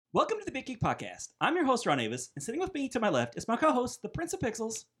Welcome to the Big Geek Podcast. I'm your host, Ron Avis, and sitting with me to my left is my co-host, the Prince of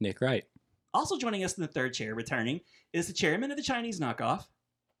Pixels. Nick Wright. Also joining us in the third chair, returning, is the chairman of the Chinese knockoff,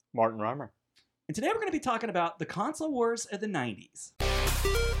 Martin Reimer. And today we're going to be talking about the console wars of the 90s.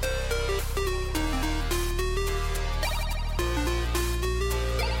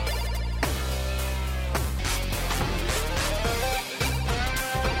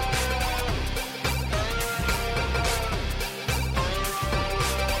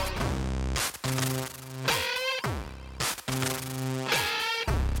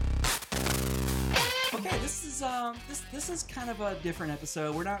 This is kind of a different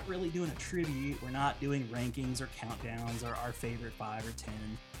episode. We're not really doing a tribute. We're not doing rankings or countdowns or our favorite 5 or 10.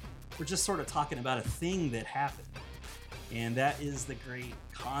 We're just sort of talking about a thing that happened. And that is the great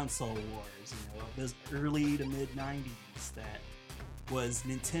console wars, of those early to mid 90s that was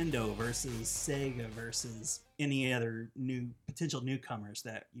Nintendo versus Sega versus any other potential newcomers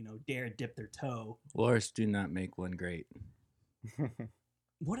that, dare dip their toe. Wars do not make one great.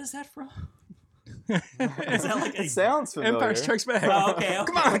 What is that from? Is that like it sounds familiar. Empire Strikes Back. Oh, okay.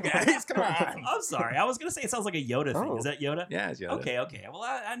 Come on, guys. Come on. I'm sorry. I was going to say it sounds like a Yoda thing. Oh. Is that Yoda? Yeah, it's Yoda. Okay. Well,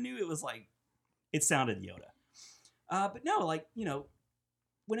 I knew it was like, it sounded Yoda. But no,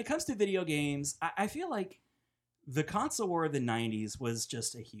 when it comes to video games, I feel like the console war of the 90s was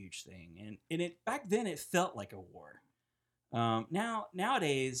just a huge thing. And back then it felt like a war.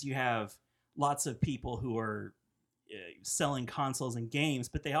 Nowadays you have lots of people who are selling consoles and games,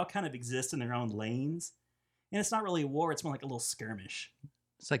 but they all kind of exist in their own lanes. And it's not really a war. It's more like a little skirmish.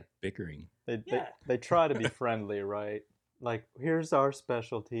 It's like bickering. They try to be friendly, right? Like, here's our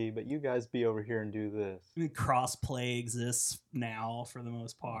specialty, but you guys be over here and do this. I mean, cross-play exists now for the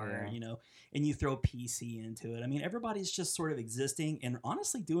most part, and you throw PC into it. I mean, everybody's just sort of existing and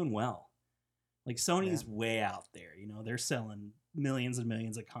honestly doing well. Like, Sony's way out there, they're selling millions and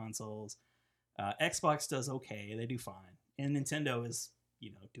millions of consoles. Xbox does okay, they do fine. And Nintendo is,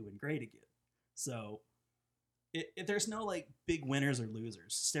 doing great again. So, there's no, big winners or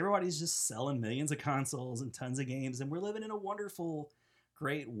losers. Everybody's just selling millions of consoles and tons of games, and we're living in a wonderful,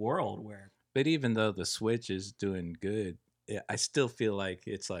 great world where... But even though the Switch is doing good, I still feel like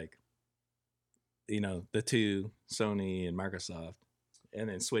it's the two, Sony and Microsoft, and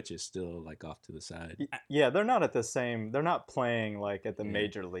then Switch is still off to the side. Yeah, they're not at the same. They're not playing at the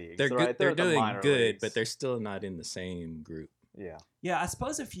major leagues. They're good. They're doing good, leagues. but they're still not in the same group. Yeah. Yeah, I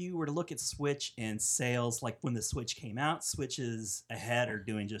suppose if you were to look at Switch and sales, like when the Switch came out, Switch is ahead or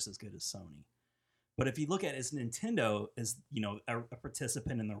doing just as good as Sony. But if you look at it as Nintendo as a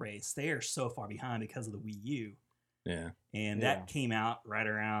participant in the race, they are so far behind because of the Wii U. Yeah. And that came out right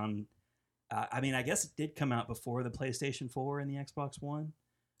around. I guess it did come out before the PlayStation 4 and the Xbox One.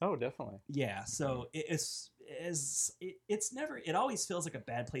 Oh, definitely. Yeah, so it's never. It always feels like a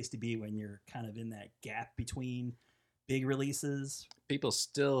bad place to be when you're kind of in that gap between big releases. People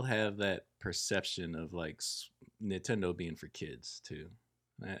still have that perception of Nintendo being for kids too.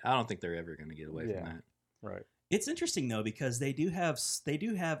 I don't think they're ever going to get away from that. Right. It's interesting though because they do have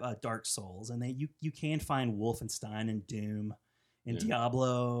Dark Souls, and you can find Wolfenstein and Doom and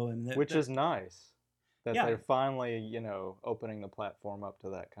Diablo, and which is nice that Yeah. they're finally opening the platform up to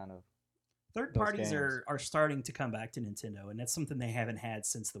that kind of. Third parties are starting to come back to Nintendo, and that's something they haven't had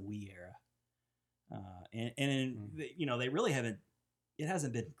since the Wii era. They really haven't. It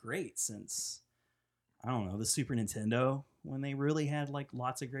hasn't been great since, I don't know, the Super Nintendo, when they really had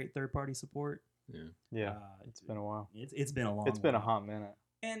lots of great third party support. Yeah, it's been a while. It's been a long. It's been a hot minute.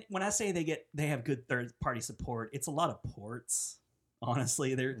 And when I say they have good third party support, it's a lot of ports.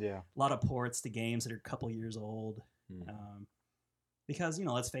 Honestly, a lot of ports to games that are a couple years old. Because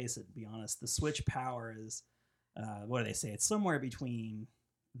let's face it, be honest, the Switch power is what do they say? It's somewhere between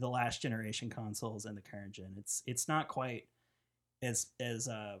the last generation consoles and the current gen. It's not quite as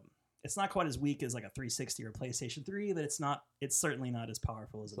it's not quite as weak as a 360 or PlayStation 3, but it's certainly not as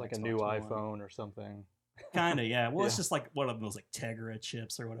powerful as it's an a Xbox new One. iPhone or something. Kind of, yeah. Well, it's just one of those Tegra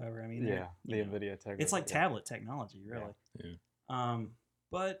chips or whatever. I mean, the NVIDIA Tegra. It's like tablet technology, really. Yeah.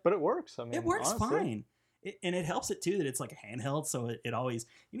 But it works. I mean, it works honestly. fine. And it helps it too that it's a handheld, so it always,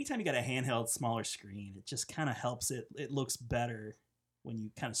 anytime you got a handheld smaller screen, it just kind of helps it looks better when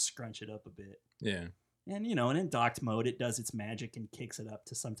you kind of scrunch it up a bit. Yeah. And and in docked mode it does its magic and kicks it up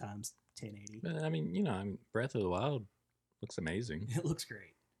to sometimes 1080. But Breath of the Wild looks amazing. It looks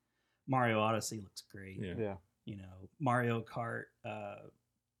great. Mario Odyssey looks great. Yeah. Mario Kart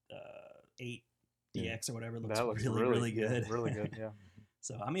 8 DX or whatever looks, that looks really good. Really good, yeah.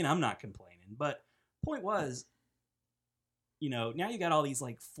 So, I'm not complaining. But point was, now you got all these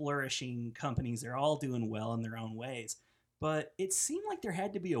flourishing companies. They're all doing well in their own ways. but it seemed like there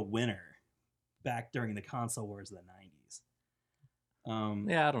had to be a winner back during the console wars of the 90s.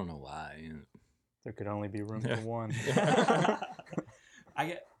 Yeah, I don't know why. There could only be room for one. I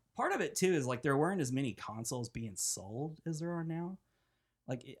get part of it too is like there weren't as many consoles being sold as there are now.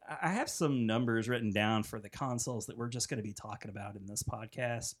 Like I have some numbers written down for the consoles that we're just going to be talking about in this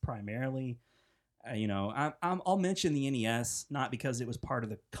podcast primarily. I'll mention the NES not because it was part of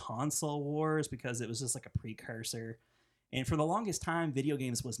the console wars, because it was just like a precursor. And for the longest time, video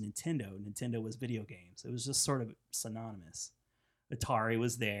games was Nintendo. Nintendo was video games. It was just sort of synonymous. Atari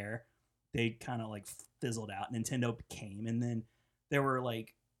was there. They kind of like fizzled out. Nintendo came, and then there were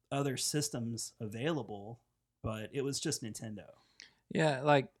like other systems available, but it was just Nintendo. Yeah,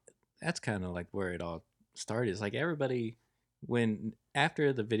 like that's kind of like where it all started. It's like everybody, when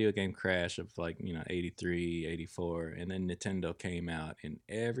after the video game crash of like, 83, 84, and then Nintendo came out and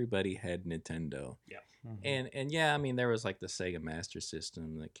everybody had Nintendo. Yeah. Mm-hmm. And yeah, I mean, there was like the Sega Master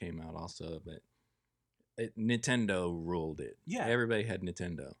System that came out also, but Nintendo ruled it. Yeah. Everybody had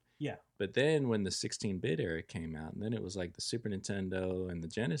Nintendo. Yeah. But then when the 16-bit era came out, and then it was like the Super Nintendo and the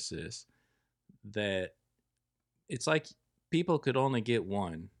Genesis, that it's like people could only get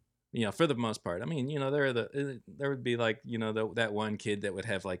one, for the most part. I mean, there would be like, that one kid that would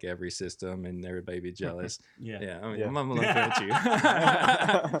have like every system and everybody be jealous. Yeah. I mean, I'm looking at you.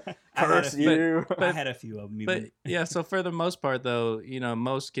 Curse you. But I had a few of them. But yeah, so for the most part though,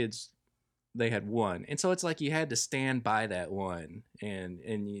 most kids, they had one. And so it's like you had to stand by that one and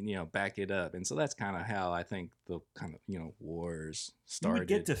back it up. And so that's kind of how I think the kind of, wars started. You would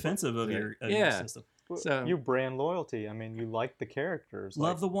get defensive of your system. So you brand loyalty. I mean, you like the characters.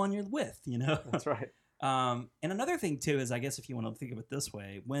 Love the one you're with, That's right. And another thing too is, I guess if you want to think of it this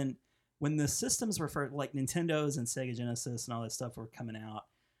way, when the systems were for like Nintendo's and Sega Genesis and all that stuff were coming out,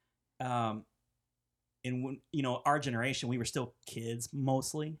 and when our generation, we were still kids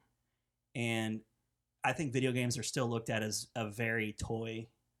mostly, and I think video games are still looked at as a very toy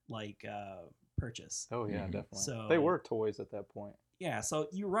like purchase. Oh yeah, definitely. So they were toys at that point. Yeah, so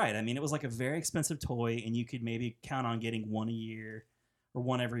you're right. I mean, it was like a very expensive toy, and you could maybe count on getting one a year or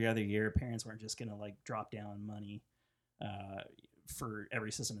one every other year. Parents weren't just going to like drop down money for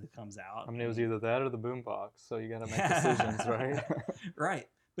every system that comes out. I mean, it was either that or the boombox, so you got to make decisions, right? Right.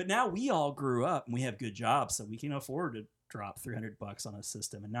 But now we all grew up and we have good jobs, so we can afford to drop $300 on a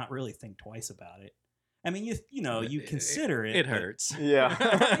system and not really think twice about it. I mean, you consider it. It hurts. Yeah.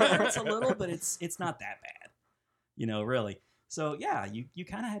 It hurts a little, but it's not that bad. Really. So yeah, you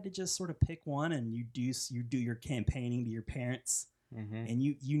kind of had to just sort of pick one, and you do your campaigning to your parents, and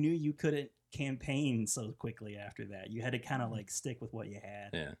you knew you couldn't campaign so quickly after that. You had to kind of like stick with what you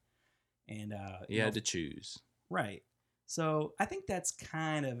had. Yeah, and you had to choose. Right. So I think that's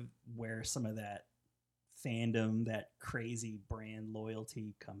kind of where some of that fandom, that crazy brand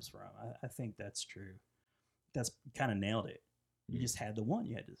loyalty comes from. I think that's true. That's kind of nailed it. You just had the one.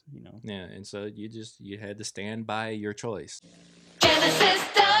 You had to, Yeah, and so you had to stand by your choice. Genesis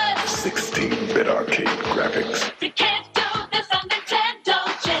does 16-bit arcade graphics. You can't do this on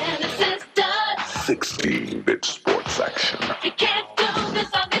Nintendo. Genesis does 16-bit sports action. You can't do this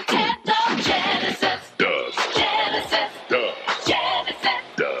on Nintendo. Genesis Does. Genesis Does. Genesis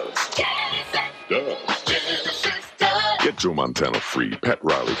Does. Genesis Does. Genesis does. Get Joe Montana free, Pat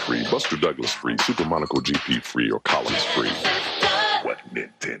Riley free, Buster Douglas free, Super Monaco GP free, or Columns free. Genesis does. What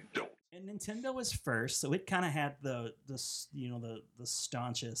Nintendo? And Nintendo was first, so it kind of had the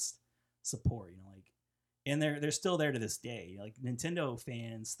staunchest support, and they're still there to this day. Like Nintendo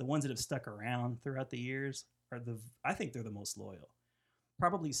fans, the ones that have stuck around throughout the years I think they're the most loyal.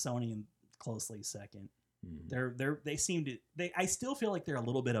 Probably Sony and closely second. I still feel like they're a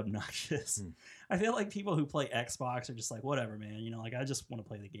little bit obnoxious. I feel like people who play Xbox are just like, whatever, man. I just want to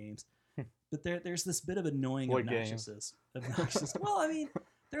play the games. But there's this bit of annoying obnoxiousness. Well, I mean,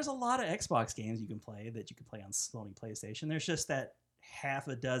 there's a lot of Xbox games you can play that you can play on Sony PlayStation. There's just that half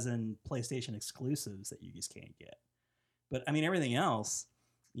a dozen PlayStation exclusives that you just can't get. But I mean, everything else,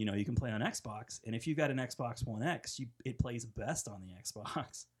 you can play on Xbox. And if you've got an Xbox One X, it plays best on the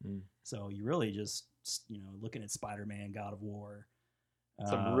Xbox. So you really just, looking at Spider-Man, God of War.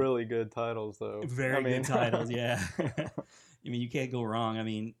 Some really good titles, though. Very good titles, yeah. I mean, you can't go wrong. I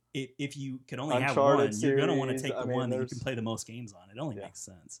mean, if you can only have Uncharted one, you're going to want to series, take the one that you can play the most games on. It only makes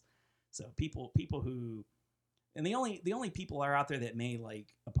sense. So people who, and the only people are out there that may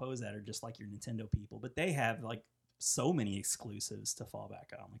like oppose that are just like your Nintendo people, but they have like so many exclusives to fall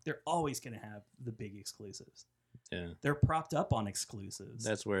back on. Like they're always going to have the big exclusives. Yeah, they're propped up on exclusives.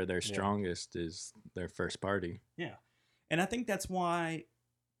 That's where their strongest is their first party. Yeah, and I think that's why,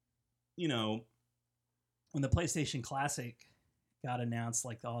 when the PlayStation Classic got announced,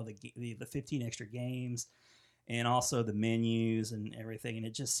 like all the 15 extra games and also the menus and everything, and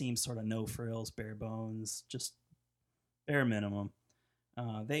it just seems sort of no frills, bare bones, just bare minimum.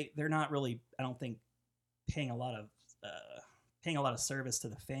 They're not really, I don't think, paying a lot of service to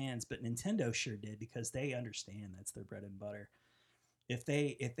the fans, but Nintendo sure did, because they understand that's their bread and butter. If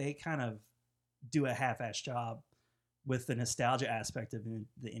they kind of do a half-ass job with the nostalgia aspect of the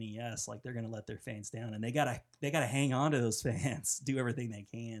NES, like, they're going to let their fans down, and they gotta hang on to those fans, do everything they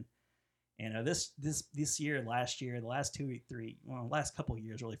can. And this year, last year, the last last couple of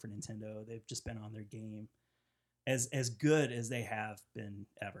years really for Nintendo, they've just been on their game as good as they have been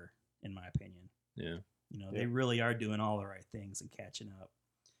ever, in my opinion. Yeah. They really are doing all the right things and catching up.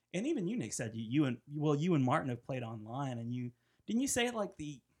 And even you, Nick, said you and Martin have played online, and didn't you say like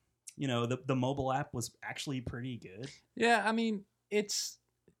the mobile app was actually pretty good? Yeah, I mean, it's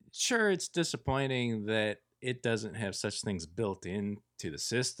disappointing that it doesn't have such things built into the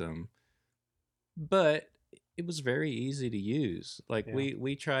system, but it was very easy to use. Like,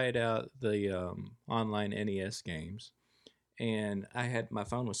 we tried out the online NES games, and my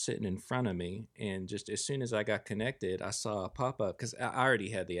phone was sitting in front of me, and just as soon as I got connected, I saw a pop-up, because I already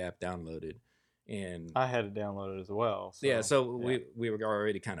had the app downloaded. And I had it downloaded as well. So we were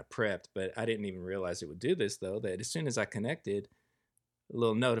already kind of prepped, but I didn't even realize it would do this, though, that as soon as I connected, a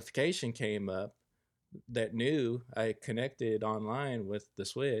little notification came up that knew I connected online with the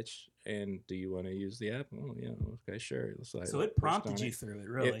Switch, and do you want to use the app? Oh, yeah, okay, sure. So it prompted you through it,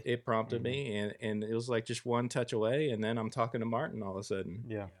 really? It prompted me, and it was like just one touch away, and then I'm talking to Martin all of a sudden.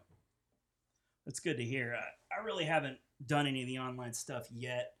 Yeah. That's good to hear. I really haven't done any of the online stuff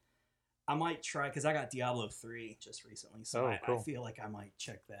yet. I might try, because I got Diablo 3 just recently, so I feel like I might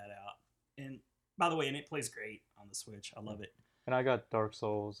check that out. And by the way, it plays great on the Switch. I love it. And I got Dark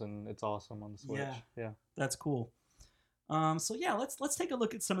Souls, and it's awesome on the Switch. Yeah. That's cool. So yeah, let's take a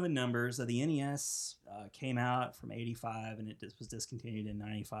look at some of the numbers. The NES came out from 85, and it was discontinued in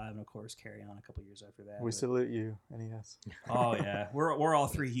 95, and of course carry on a couple years after that. We salute you, NES. Oh yeah, we're all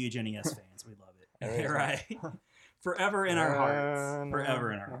three huge NES fans. We love it. Right? Forever in our hearts.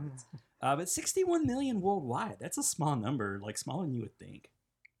 Forever in our hearts. But 61 million worldwide. That's a small number, like smaller than you would think,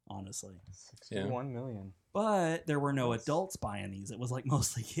 honestly. 61 million. But there were no adults buying these. It was like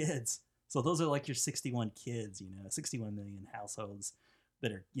mostly kids. So those are like your 61 kids, 61 million households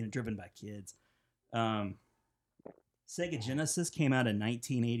that are, driven by kids. Sega Genesis came out in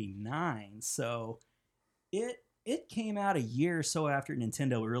 1989. So it came out a year or so after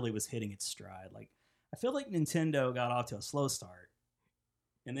Nintendo really was hitting its stride. Like, I feel like Nintendo got off to a slow start.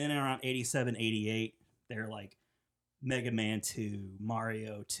 And then around 87, 88, they're like Mega Man 2,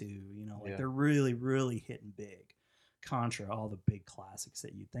 Mario 2, they're really, really hitting big. Contra, all the big classics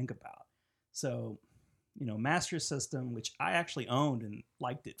that you think about. So, Master System, which I actually owned and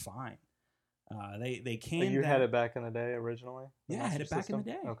liked it fine. They came. So you had it back in the day originally? Yeah, I had it back in the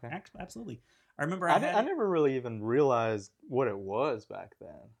day. Okay. Absolutely. I remember I never really even realized what it was back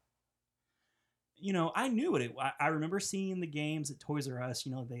then. I knew what I remember seeing the games at Toys R Us.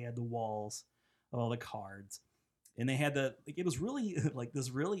 They had the walls of all the cards, and they had it was really like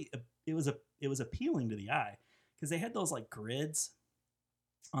this. Really, it was appealing to the eye because they had those like grids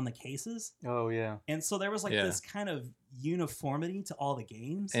on the cases. Oh yeah, and so there was like this kind of uniformity to all the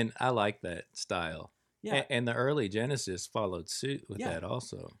games, and I like that style. Yeah, and the early Genesis followed suit with that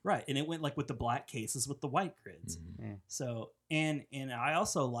also. Right, and it went like with the black cases with the white grids. Mm-hmm. So and I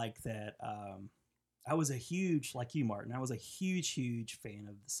also like that. I was a huge, like you, Martin, I was a huge fan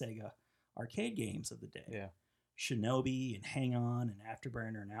of the Sega arcade games of the day. Yeah. Shinobi and Hang On and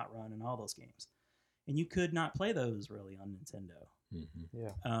Afterburner and Outrun and all those games. And you could not play those really on Nintendo. Mm-hmm.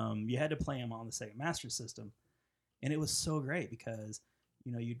 Yeah. You had to play them on the Sega Master System. And it was so great because,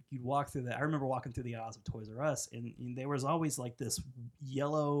 you'd walk through that. I remember walking through the aisles of Toys R Us, and there was always like this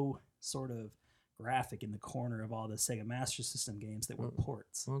yellow sort of graphic in the corner of all the Sega Master System games that were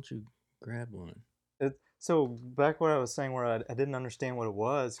ports. Why don't you grab one? So back what I was saying where I didn't understand what it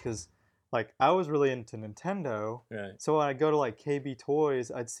was because like I was really into Nintendo. Right. So when I go to like KB Toys,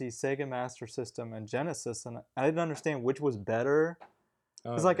 I'd see Sega Master System and Genesis, and I didn't understand which was better.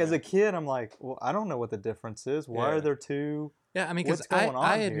 Because as a kid, I'm like, well, I don't know what the difference is. Why are there two? Yeah, I mean, because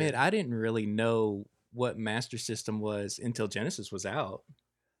I admit I didn't really know what Master System was until Genesis was out.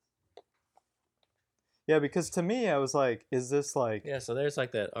 Yeah, because to me, I was like, is this like... Yeah, so there's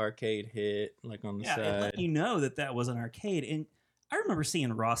like that arcade hit like on the side. Yeah, it let you know that was an arcade. And I remember seeing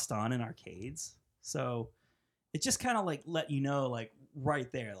Roston in arcades. So it just kind of like let you know like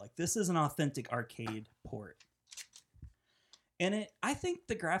right there, like this is an authentic arcade port. And I think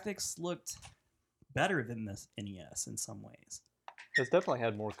the graphics looked better than the NES in some ways. It's definitely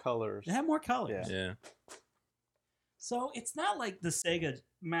had more colors. It had more colors. Yeah. So it's not like the Sega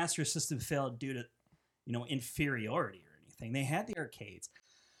Master System failed due to, inferiority or anything. They had the arcades.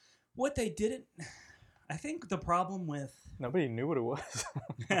 What they didn't, I think the problem with Nobody knew what it was.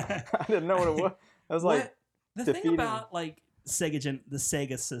 I didn't know what it was. I was like, the thing about like the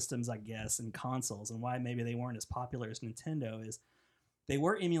Sega systems, I guess, and consoles, and why maybe they weren't as popular as Nintendo is they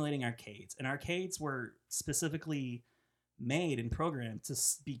were emulating arcades, and arcades were specifically made and programmed to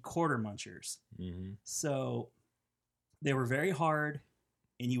be quarter munchers. Mm-hmm. So they were very hard,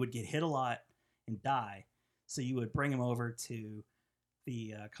 and you would get hit a lot and die. So you would bring them over to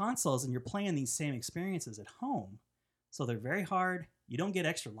the consoles, and you're playing these same experiences at home. So they're very hard. You don't get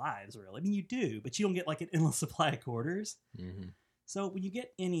extra lives, really. I mean, you do, but you don't get like an endless supply of quarters. Mm-hmm. So when you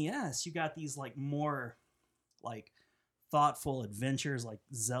get NES, you got these like more like thoughtful adventures like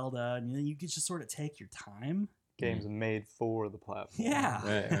Zelda, and then you could just sort of take your time. games made for the platform. Yeah.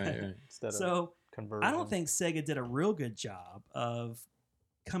 Right. Instead So of conversion. I don't think Sega did a real good job of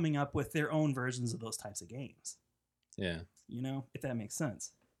coming up with their own versions of those types of games. Yeah. If that makes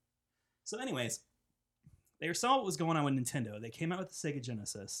sense. So anyways, they saw what was going on with Nintendo. They came out with the Sega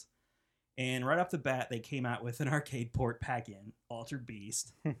Genesis, and right off the bat, they came out with an arcade port pack-in, Altered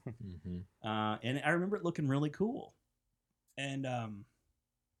Beast. Mm-hmm. And I remember it looking really cool. And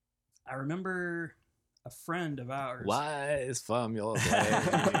I remember a friend of ours. Wise from your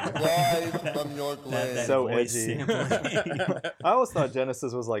blade. Wise from your glade. that So voice edgy. sampling. I always thought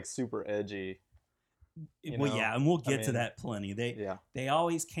Genesis was like super edgy. Well, yeah, and we'll get to mean, that plenty. Yeah. They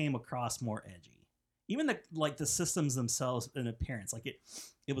always came across more edgy. Even the systems themselves in appearance, like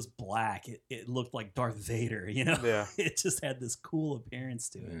it was black. It looked like Darth Vader, Yeah. It just had this cool appearance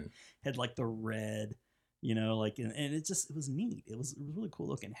to it. Yeah. Had like the red, and it was neat. It was really cool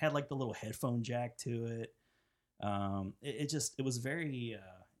looking. Had like the little headphone jack to it. It was very.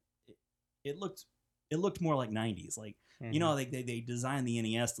 It looked more like 90s. Like they designed the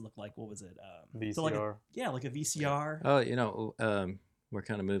NES to look like, what was it? VCR. So like like a VCR. Oh, we're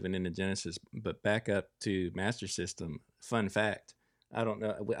kind of moving into Genesis, but back up to Master System. Fun fact. I don't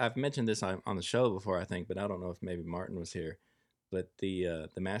know. I've mentioned this on the show before, I think, but I don't know if maybe Martin was here. But the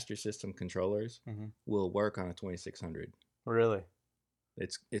Master System controllers will work on a 2600. Really?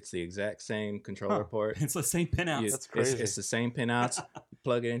 It's the exact same controller port. It's the same pinouts. That's crazy. It's the same pinouts. You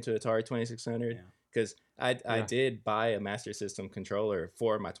plug it into Atari 2600. Because I did buy a Master System controller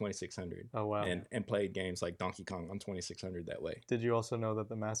for my 2600. Oh, wow. And played games like Donkey Kong on 2600 that way. Did you also know that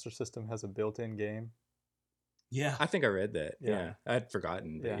the Master System has a built-in game? Yeah. I think I read that. Yeah. Yeah. I'd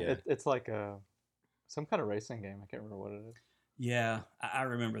forgotten. But yeah. It's like some kind of racing game. I can't remember what it is. Yeah, I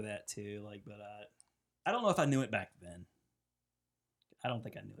remember that too. But I don't know if I knew it back then. I don't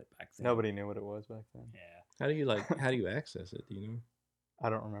think I knew it back then. Nobody knew what it was back then. Yeah. How do you access it? Do you know? I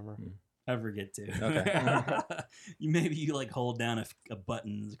don't remember. I forget to. Okay. you like hold down a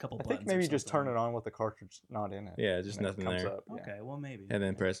button, a couple I buttons. think maybe or you just turn something. it on with the cartridge not in it. Yeah, just and it nothing comes there. up, yeah. Okay, well maybe. And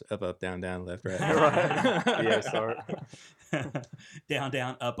then press up, down, left, right. Right. Yeah, start.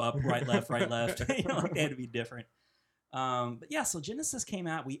 down, up, right, left. They had to be different. But yeah, so Genesis came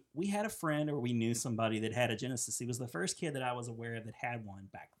out. We had a friend, or we knew somebody that had a Genesis. He was the first kid that I was aware of that had one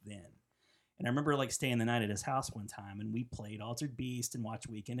back then. And I remember staying the night at his house one time, and we played Altered Beast and watched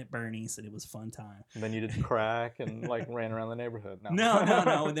Weekend at Bernie's, and it was a fun time. And then you did crack and ran around the neighborhood. No.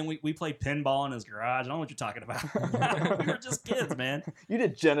 And then we played pinball in his garage. I don't know what you're talking about. We were just kids, man. You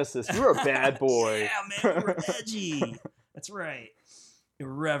did Genesis. You were a bad boy. Yeah, man, we were edgy. That's right.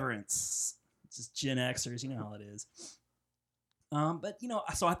 Irreverence. It's just Gen Xers, you know how it is. But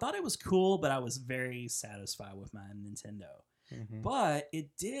so I thought it was cool, but I was very satisfied with my Nintendo. Mhm. But it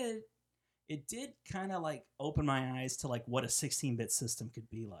did kind of open my eyes to what a 16-bit system could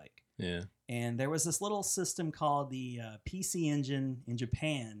be like. Yeah. And there was this little system called the PC Engine in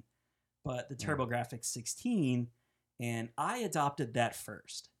Japan, but the TurboGrafx 16, and I adopted that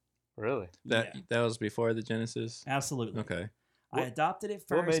first. Really? That was before the Genesis? Absolutely. Okay. I adopted it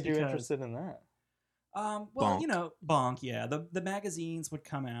first. What made you because, interested in that? Well, Bonk. Bonk, yeah. The magazines would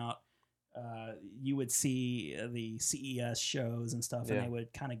come out. You would see the CES shows and stuff, and Yeah. they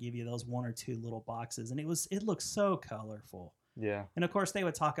would kind of give you those one or two little boxes, and it looked so colorful. Yeah. And of course, they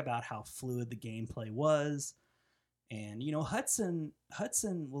would talk about how fluid the gameplay was, and Hudson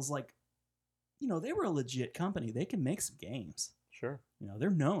was they were a legit company. They can make some games. Sure. They're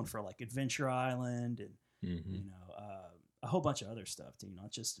known for Adventure Island and Mm-hmm. a whole bunch of other stuff too.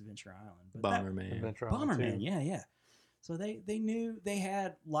 Not just Adventure Island, but Bomberman. Adventure Island Bomberman, 2. yeah. So they knew they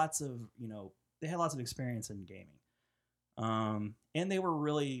had lots of experience in gaming. And they were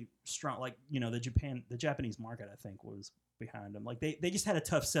really strong. Like, the Japanese market, I think, was behind them. Like they just had a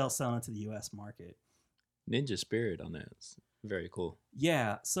tough sell selling it to the U.S. market. Ninja Spirit on that. It's very cool.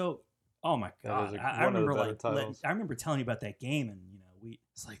 Yeah. So, oh my god, I remember I remember telling you about that game, and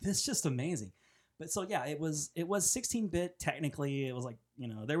it's like, this is just amazing. But so yeah, it was 16-bit technically. It was like,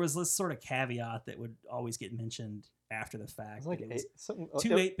 there was this sort of caveat that would always get mentioned after the fact. Like it was two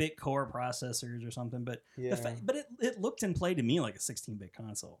 8-bit core processors or something. But it looked and played to me like a 16-bit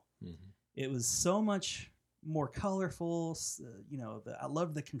console. Mm-hmm. It was so much more colorful. I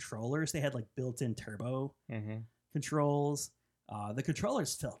loved the controllers. They had like built-in turbo controls. The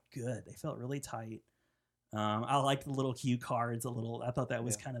controllers felt good. They felt really tight. I liked the little cue cards I thought that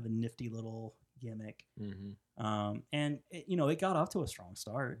was kind of a nifty little gimmick. And it got off to a strong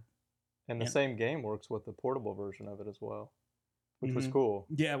start. And the same game works with the portable version of it as well, which was cool.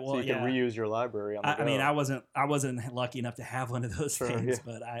 Yeah, well, so you can reuse your library on the go. I mean, I wasn't lucky enough to have one of those things,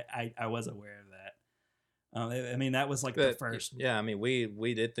 but I was aware of that. I mean, that was like the first. Yeah, I mean,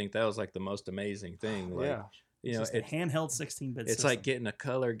 we did think that was like the most amazing thing. Like, it's a handheld 16-bit It's system. like getting a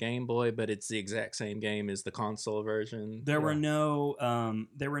color Game Boy, but it's the exact same game as the console version. There were no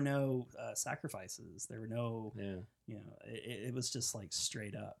sacrifices. There were no, it was just like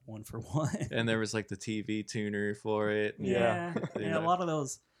straight up 1 for 1. And there was like the TV tuner for it. Yeah. A lot of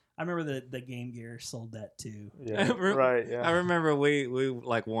those. I remember the Game Gear sold that too. Yeah, right. Yeah. I remember we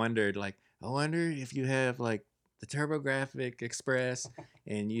like wondered, like, I wonder if you have like the TurboGrafx Express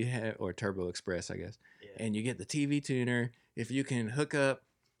and you have, or Turbo Express, I guess, and you get the TV tuner, if you can hook up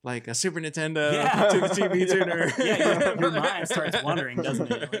like a Super Nintendo to the TV tuner. Yeah, your mind starts wondering,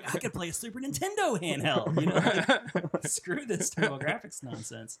 doesn't it? Like, I could play a Super Nintendo handheld. Like, screw this TurboGrafx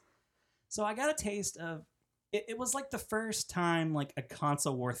nonsense. So I got a taste of it. It was like the first time like a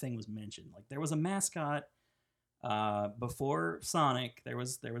console war thing was mentioned. Like there was a mascot. Before Sonic, there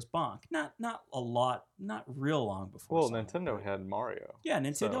was Bonk. Not a lot, not real long before. Well, Sonic, Nintendo had Mario. Yeah,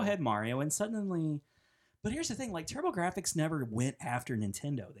 Nintendo had Mario, and suddenly. But here's the thing: like TurboGrafx never went after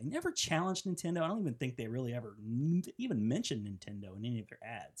Nintendo. They never challenged Nintendo. I don't even think they really ever even mentioned Nintendo in any of their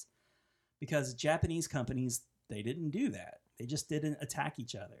ads, because Japanese companies, they didn't do that. They just didn't attack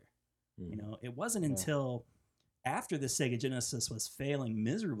each other. It wasn't until after the Sega Genesis was failing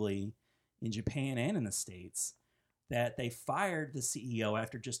miserably in Japan and in the States that they fired the CEO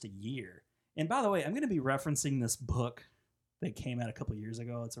after just a year. And by the way, I'm going to be referencing this book that came out a couple years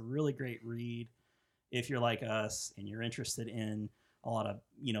ago. It's a really great read if you're like us and you're interested in a lot of,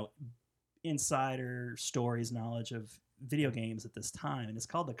 insider stories, knowledge of video games at this time. And it's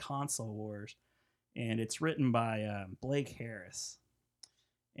called The Console Wars. And it's written by Blake Harris.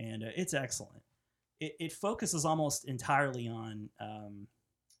 And it's excellent. It focuses almost entirely on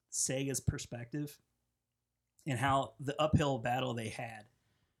Sega's perspective and how the uphill battle they had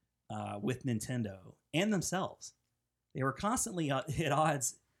with Nintendo and themselves. They were constantly at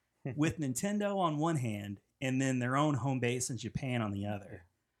odds with Nintendo on one hand and then their own home base in Japan on the other.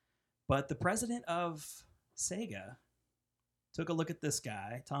 But the president of Sega took a look at this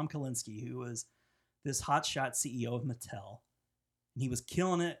guy, Tom Kalinske, who was this hotshot CEO of Mattel. And he was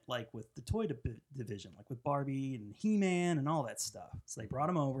killing it like with the toy division, like with Barbie and He-Man and all that stuff. So they brought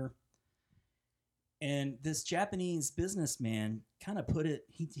him over. And this Japanese businessman kind of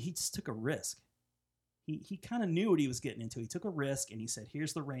he just took a risk. He kind of knew what he was getting into. He took a risk and he said,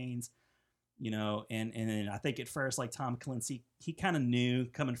 here's the reins, and I think at first, like Tom Kalinske, he kind of knew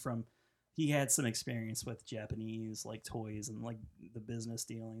he had some experience with Japanese like toys and like the business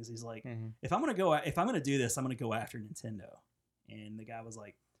dealings. He's like, if I'm going to do this, I'm going to go after Nintendo. And the guy was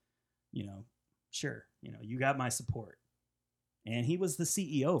like, sure, you got my support. And he was the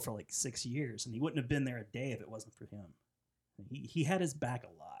CEO for like 6 years, and he wouldn't have been there a day if it wasn't for him. He had his back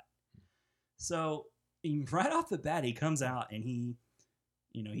a lot. So right off the bat, he comes out and he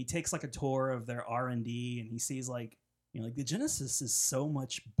takes like a tour of their R&D, and he sees like the Genesis is so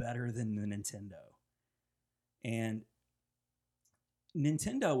much better than the Nintendo. And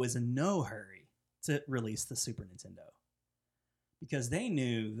Nintendo was in no hurry to release the Super Nintendo because they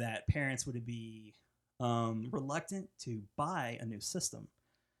knew that parents would be reluctant to buy a new system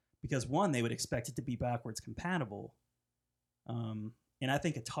because one, they would expect it to be backwards compatible. And I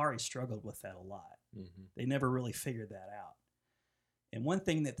think Atari struggled with that a lot. They never really figured that out. And one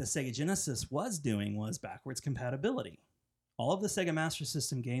thing that the Sega Genesis was doing was backwards compatibility. All of the Sega Master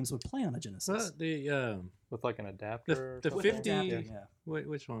System games would play on a Genesis. With like an adapter. The 50.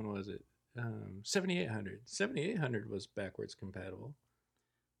 Which one was it? 7800. 7800 was backwards compatible.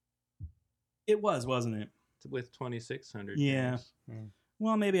 It was, wasn't it? With 2600. Yeah.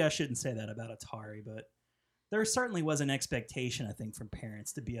 Well, maybe I shouldn't say that about Atari, but there certainly was an expectation, I think, from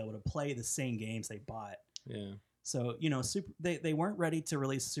parents to be able to play the same games they bought. Yeah. So, they weren't ready to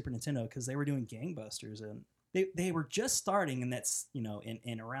release the Super Nintendo because they were doing gangbusters, and they were just starting, and that's,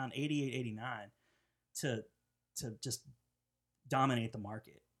 in around 88, 89 to just dominate the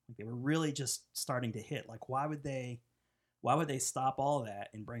market. Like, they were really just starting to hit. Like, why would they stop all that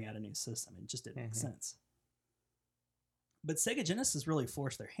and bring out a new system? It just didn't make sense. But Sega Genesis really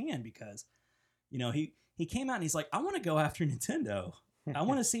forced their hand because, he came out and he's like, I want to go after Nintendo. I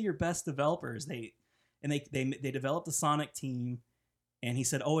want to see your best developers. They developed the Sonic team, and he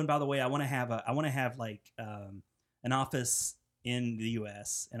said, oh, and by the way, I want to have an office in the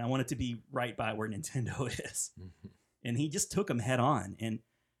U.S. and I want it to be right by where Nintendo is. And he just took them head on. And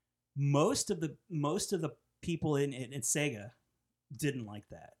most of the people in Sega didn't like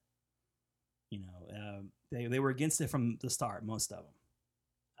that. They were against it from the start. Most of them.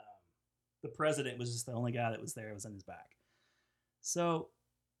 The president was just the only guy that was there. It was in his back. So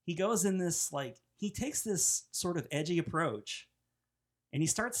he goes in this, he takes this sort of edgy approach, and he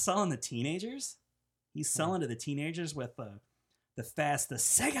starts selling to teenagers. He's selling to the teenagers with the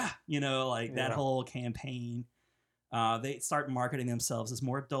Sega, that whole campaign. They start marketing themselves as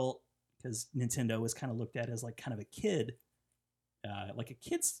more adult because Nintendo was kind of looked at as kind of a kid, like a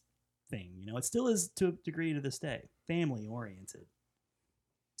kid's thing. It still is to a degree to this day, family oriented.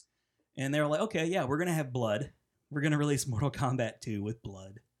 And they were like, okay, yeah, we're gonna have blood. We're gonna release Mortal Kombat 2 with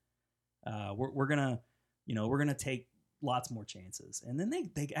blood. We're gonna take lots more chances. And then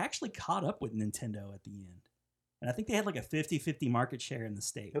they actually caught up with Nintendo at the end. And I think they had like a 50-50 market share in the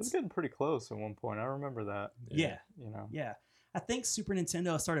States. It was getting pretty close at one point. I remember that. Yeah. Yeah. I think Super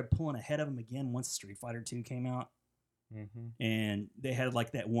Nintendo started pulling ahead of them again once Street Fighter 2 came out. And they had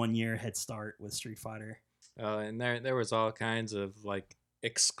that 1 year head start with Street Fighter. Oh, and there was all kinds of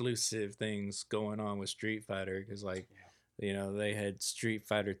exclusive things going on with Street Fighter because they had Street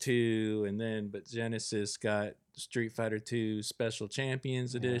Fighter 2 but Genesis got Street Fighter 2 Special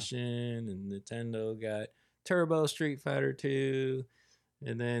Champions Edition, and Nintendo got Turbo Street Fighter 2,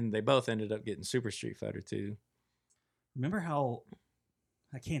 and then they both ended up getting Super Street Fighter 2. Remember how,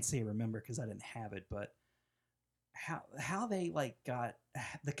 I can't say remember because I didn't have it, but how they got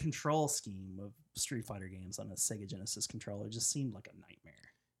the control scheme of Street Fighter games on a Sega Genesis controller just seemed like a nightmare.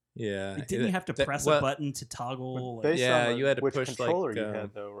 Yeah. Didn't you have to press a button to toggle? Based on you had to which push controller you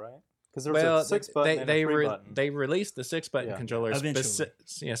had though, right? Because there was a 6-button and a 3-button. They released the 6-button controller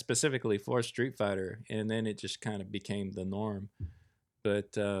Eventually. specifically for Street Fighter, and then it just kind of became the norm.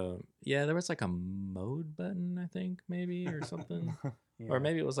 But there was a mode button, I think, maybe, or something. Or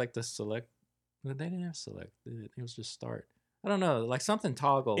maybe it was the select. They didn't have select. It was just start. I don't know, something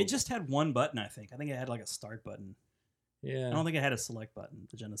toggled. It just had one button, I think. I think it had a start button. Yeah. I don't think it had a select button,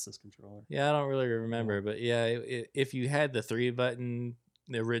 the Genesis controller. Yeah, I don't really remember, but if you had the 3-button,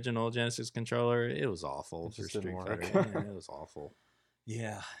 the original Genesis controller, it was awful for Street Fighter. It was awful.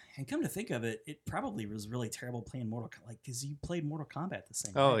 Yeah, and come to think of it, it probably was really terrible playing Mortal Kombat because you played Mortal Kombat the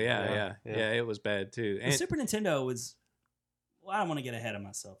same. Oh way. Yeah, it was bad too. The Super Nintendo was. Well, I don't want to get ahead of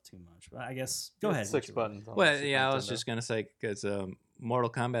myself too much, but I guess go ahead. 6 buttons. On well, yeah, I was just gonna say because Mortal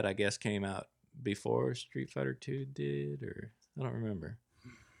Kombat, I guess, came out before Street Fighter 2 did, or I don't remember.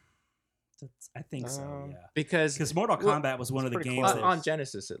 I think so, yeah. Because Mortal Kombat was one of the games on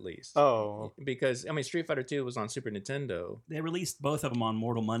Genesis, at least. Oh, because Street Fighter 2 was on Super Nintendo. They released both of them on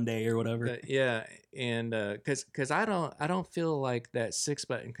Mortal Monday or whatever. Yeah, and because I don't feel like that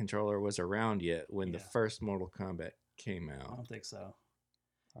 6-button controller was around yet when the first Mortal Kombat came out. I don't think so.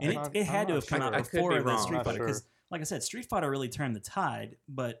 And it had to have come out before the Street Fighter because, like I said, Street Fighter really turned the tide.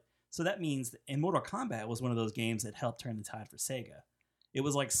 But so that means, and Mortal Kombat was one of those games that helped turn the tide for Sega. It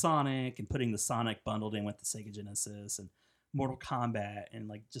was like Sonic and putting the Sonic bundled in with the Sega Genesis and Mortal Kombat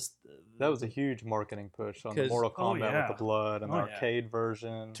and that was a huge marketing push on the Mortal Kombat with the blood and the arcade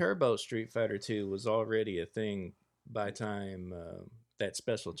version. Turbo Street Fighter 2 was already a thing by the time that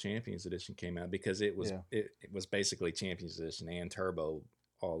Special Champions Edition came out because it was basically Champions Edition and Turbo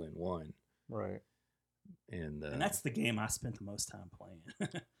all in one. Right. And that's the game I spent the most time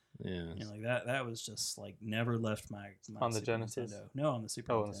playing. Yeah, that was just never left my on the Super Genesis. Nintendo. No, on the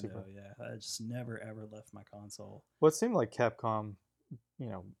Super Nintendo. On the Super. Yeah, I just never ever left my console. Well, it seemed like Capcom,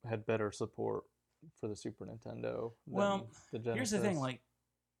 had better support for the Super Nintendo. Than the Genesis. Here's the thing,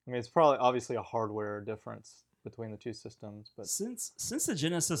 it's probably obviously a hardware difference between the two systems, but since the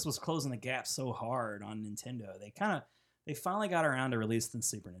Genesis was closing the gap so hard on Nintendo, they finally got around to releasing the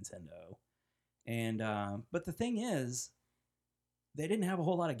Super Nintendo, and but the thing is, they didn't have a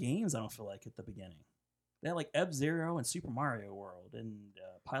whole lot of games, I don't feel like, at the beginning. They had F-Zero and Super Mario World and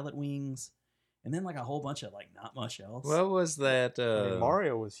Pilot Wings. and then like a whole bunch of like not much else. What was that? I mean,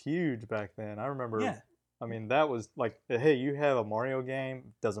 Mario was huge back then. I remember. yeah, I mean, that was like, hey, you have a Mario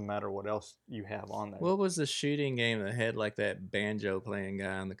game. Doesn't matter what else you have on there. What was the shooting game that had like that banjo playing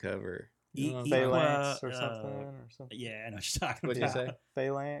guy on the cover? You know what I'm talking about? Phalanx or something. yeah, I know what you're talking What'd you about. say?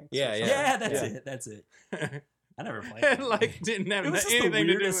 Phalanx. Yeah, or yeah. Yeah, something. that's it. That's it. I never played It it. like didn't have It was just the anything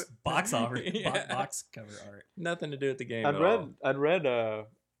to do weirdest with box cover, Yeah. box cover art. Nothing to do with the game I'd at read all. I'd read or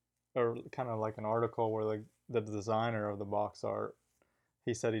kind of like an article where the designer of the box art,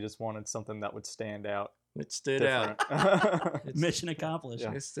 he said he just wanted something that would stand out. It stood Different. out. It's- Mission accomplished.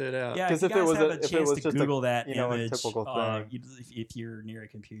 Yeah. It stood out. Yeah, 'Cause if if you it guys was have a- a if it chance was to just a, Google that you know, a image, typical thing. if you're near a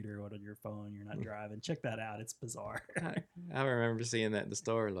computer or on your phone, you're not driving, check that out. It's bizarre. I remember seeing that in the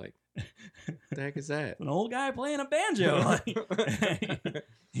store. Like, the heck is that? An old guy playing a banjo.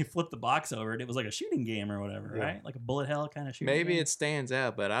 He flipped the box over and it was like a shooting game or whatever, Yeah. right? Like a bullet hell kind of shooting Maybe game. it stands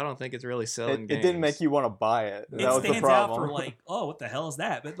out, but I don't think it's really selling It games. didn't make you want to buy it. That It was the stands out problem. for like, oh, what the hell is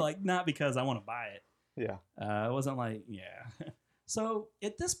that? But like, not because I want to buy it. yeah. It wasn't like, yeah. So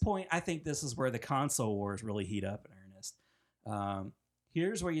at this point, I think this is where the console wars really heat up in earnest.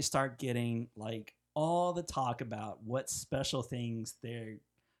 Here's where you start getting like all the talk about what special things their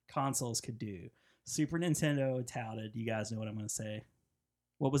consoles could do. Super Nintendo touted. You guys know what I'm going to say.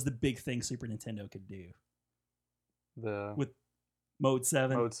 What was the big thing Super Nintendo could do? The With Mode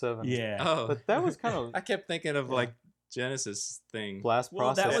 7? Mode 7. Yeah. Oh, But that was kind of I kept thinking of Yeah. like Genesis thing. blast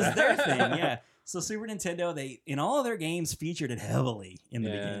Well, that process. was their thing, yeah. So Super Nintendo, they in all of their games featured it heavily in the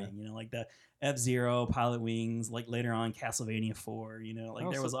Yeah. beginning. You know, like the F-Zero, Pilot Wings, like later on Castlevania 4. You know, like Oh,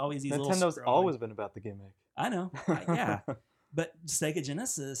 there so was always these little. Nintendo's scrolling- always been about the gimmick. I know, yeah. But Sega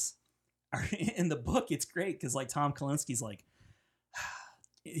Genesis, in the book, it's great because like Tom Kalinski's like,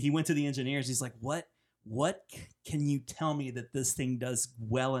 he went to the engineers. He's like, what can you tell me that this thing does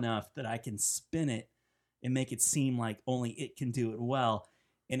well enough that I can spin it and make it seem like only it can do it well?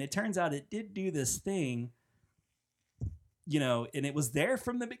 And it turns out it did do this thing, you know, and it was there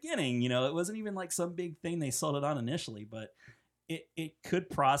from the beginning. You know, it wasn't even like some big thing they sold it on initially, but it could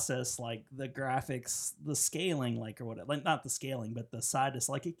process like the graphics, the scaling, like or whatever, like not the scaling, but the side is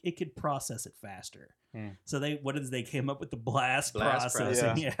like it could process it faster. So they came up with the blast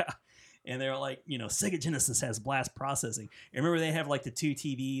processing, yeah. And they're like, you know, Sega Genesis has blast processing. And remember they have like the two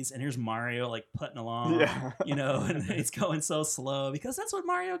TVs, and here's Mario like putting along, Yeah. you know, and it's going so slow because that's what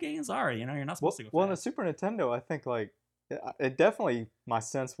Mario games are. You know, you're not Well, supposed to go well, in the fast. Super Nintendo, I think like it definitely, my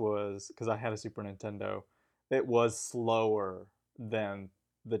sense was, because I had a Super Nintendo, it was slower than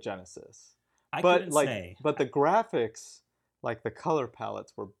the Genesis. I but couldn't like, say. but the graphics, like the color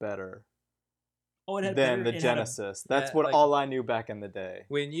palettes, were better Oh, it had than better- the it had a- Genesis. That's Yeah, what like- all I knew back in the day.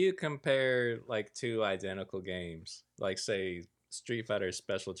 When you compare like two identical games, like say Street Fighter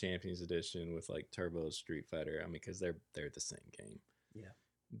Special Champions Edition with like Turbo Street Fighter, I mean, because they're the same game. Yeah.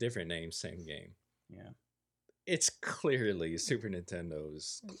 Different names, same game. Yeah. It's clearly Super Nintendo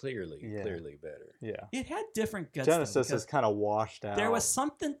is clearly better. Yeah. It had different guts. though, Genesis because is kind of washed out. there was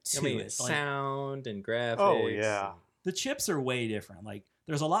something to I mean, it. Like, sound and graphics. Oh, yeah. the chips are way different. Like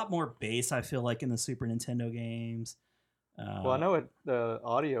there's a lot more bass, I feel like, in the Super Nintendo games. Well, I know the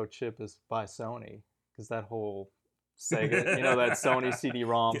audio chip is by Sony, because that whole Sega, you know, that Sony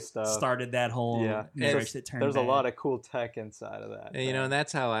CD-ROM stuff. started that whole Yeah. marriage that turned There's a bad. lot of cool tech inside of that. And you know, and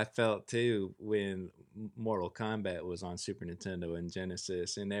that's how I felt too when Mortal Kombat was on Super Nintendo and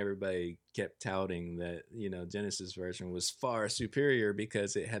Genesis, and everybody kept touting that, you know, Genesis version was far superior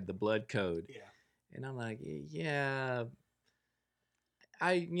because it had the blood code. Yeah. And I'm like, yeah, you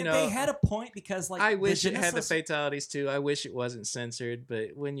And know, they had a point because like I the wish it had the Genesis- fatalities too. I wish it wasn't censored, but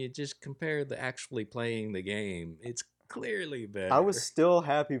when you just compare the actually playing the game, it's clearly better. I was still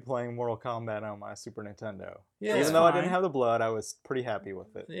happy playing Mortal Kombat on my Super Nintendo. Yeah. Even though I didn't fine. have the blood, I was pretty happy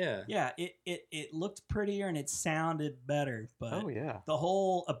with it. yeah. Yeah, it looked prettier and it sounded better, but Oh, yeah. the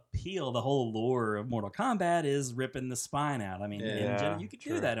whole appeal, the whole lure of Mortal Kombat is ripping the spine out. I mean, Yeah, you could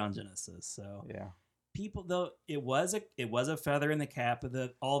do true. that on Genesis. So Yeah. people, though, it was a feather in the cap of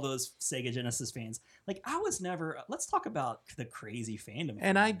all those Sega Genesis fans. Like I was never. Let's talk about the crazy fandom. And for a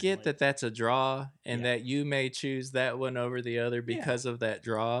I minute. get Like, that that's a draw and Yeah. that you may choose that one over the other because of that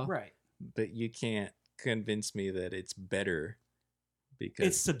draw, right. but you can't convince me that it's better because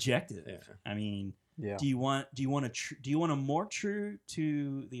It's subjective. Yeah. I mean, Yeah. do you want a more true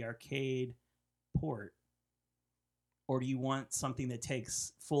to the arcade port, or do you want something that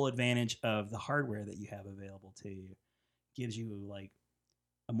takes full advantage of the hardware that you have available to you, gives you like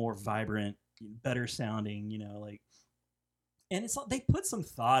a more vibrant, better sounding, you know, like And it's like they put some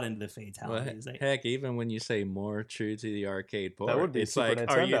thought into the Well, fatalities. heck, even when you say more true to the arcade port, would be it's Super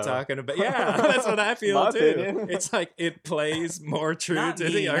like, are you Nintendo. talking about? Yeah, that's what I feel My too. opinion. It's like it plays more true not to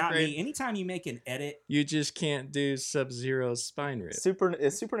me, the not arcade. me. Anytime you make an edit, You just can't do Sub-Zero's spine rip. Super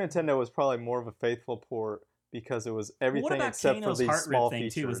Nintendo was probably more of a faithful port because it was everything what about except for Kano's these heart small rip thing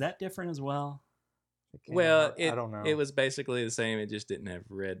features. too? Was that different as well? Well, I don't know. It was basically the same. It just didn't have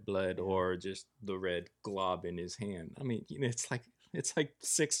red blood or just the red glob in his hand. I mean, it's like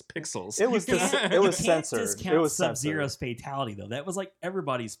 6 pixels. It was You dis- can't- it you was can't censored. discount It was Sub-Zero's fatality though. That was like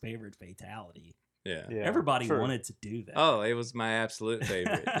everybody's favorite fatality. Yeah. Yeah, Everybody true. wanted to do that. Oh, it was my absolute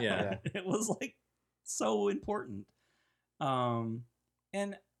favorite. Yeah. It was like so important.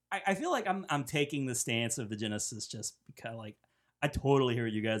 And I feel like I'm taking the stance of the Genesis just because like I totally hear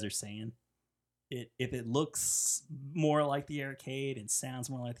what you guys are saying. If it looks more like the arcade and sounds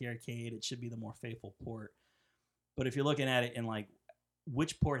more like the arcade, it should be the more faithful port. But if you're looking at it in like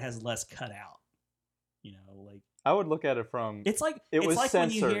which port has less cutout, you know, like I would look at it from. it's like It it's was like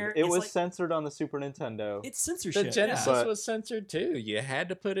censored. when you hear It it's was like, censored on the Super Nintendo. it's censorship. The Genesis yeah. But- was censored too. You had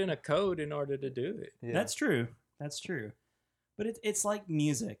to put in a code in order to do it. Yeah. That's true. That's true. But it's like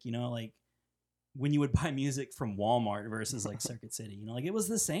music, you know, like when you would buy music from Walmart versus like Circuit City, you know, like it was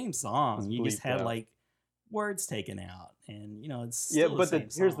the same song. It's You just bleeped had out. like words taken out, and you know, it's Yeah, still but the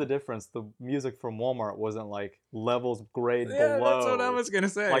here's same the song. difference: the music from Walmart wasn't like levels grade Yeah, below. that's what I was gonna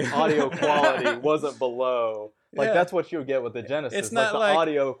say. Like audio quality wasn't below. Like Yeah. that's what you would get with the Genesis. It's like not the like-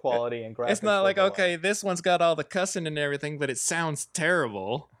 audio quality and graphics. It's not were like, below. okay, this one's got all the cussing and everything, but it sounds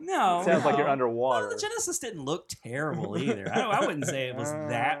terrible. No, It sounds like you're no. underwater. Well, the Genesis didn't look terrible either. I wouldn't say it was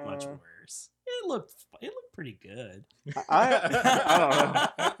that much worse. It looked pretty good. I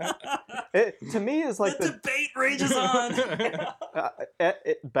don't know. To me, it's like the the debate rages on.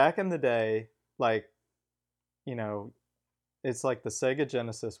 back in the day, like, you know, it's like the Sega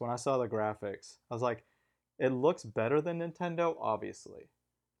Genesis. When I saw the graphics, I was like, it looks better than Nintendo, obviously,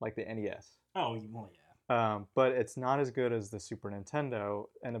 like the NES. Oh, well, yeah. But it's not as good as the Super Nintendo,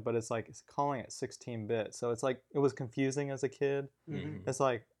 but it's like it's calling it 16-bit, so it's like it was confusing as a kid. Mhm. It's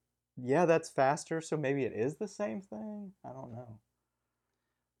like, yeah, that's faster, so maybe it is the same thing. I don't know.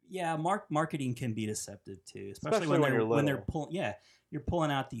 Yeah, marketing can be deceptive too, especially Especially when they're you're when they're little. pulling. Yeah, you're pulling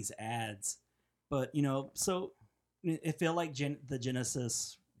out these ads, but you know, so it felt like the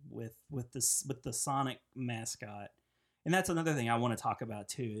Genesis with the Sonic mascot, and that's another thing I want to talk about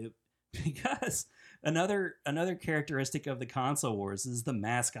too, because another characteristic of the console wars is the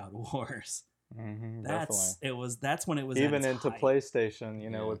mascot wars. Definitely. That's when it was at Even its into height. PlayStation, you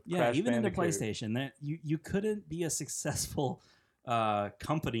know, Yeah. with Yeah, Crash even into Bandicoot. PlayStation, that you couldn't be a successful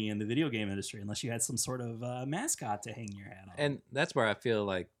company in the video game industry unless you had some sort of mascot to hang your hat on. And that's where I feel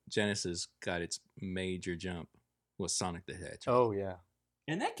like Genesis got its major jump was Sonic the Hedgehog. Oh yeah,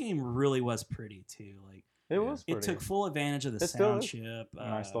 And that game really was pretty too. Like it Yeah. was. it Pretty. took full advantage of the It still sound is chip. a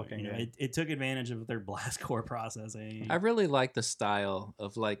nice looking you know, game. it took advantage of their blast core processing. I really like the style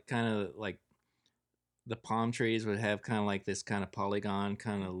of like kind of like the palm trees would have kind of like this kind of polygon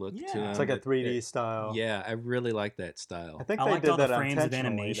kind of look to Yeah. them. It's like a that- 3D that- style. Yeah, I really like that I style. think I they liked did all the that frames of intentionally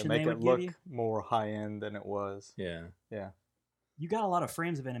to animation make they it would look give you. more high end than it was. Yeah. You got a lot of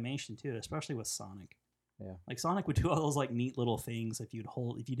frames of animation too, especially with Sonic. Yeah. Like Sonic would do all those like neat little things if you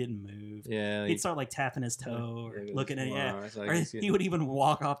didn't move. Yeah. He'd start like tapping his toe or looking at it. Yeah. It's like Or it's he getting- would even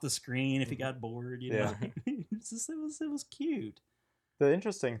walk off the screen if he got bored. You know, Yeah. it was cute. The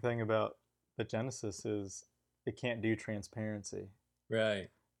interesting thing about the Genesis is it can't do transparency. Right.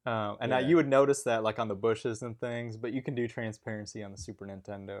 And now Yeah. you would notice that like on the bushes and things, but you can do transparency on the Super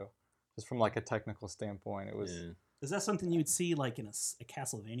Nintendo. Just from like a technical standpoint, it was. Yeah. Is that something you'd see like in a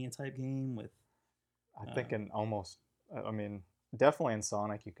Castlevania type game with? I think in almost. I mean, definitely in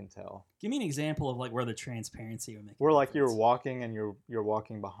Sonic you can tell. Give me an example of like where the transparency would make. Where like you're walking and you're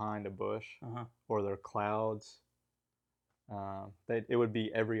walking behind a bush, Uh-huh. or there are clouds. It would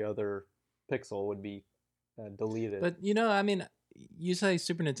be every other pixel would be deleted. But you know, I mean, you say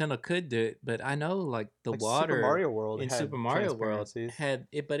Super Nintendo could do it, but I know like the Like water Super Mario World in had Super Mario World transparencies. had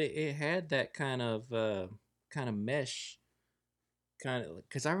it, but it had that kind of mesh, kind of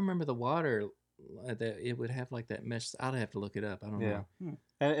because I remember the water that it would have like that mesh. I'd have to look it up. I don't Yeah, know.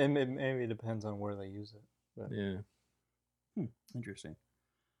 and it maybe depends on where they use it. But Yeah. Interesting.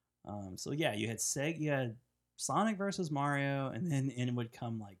 So yeah, you had Sonic versus Mario, and then in would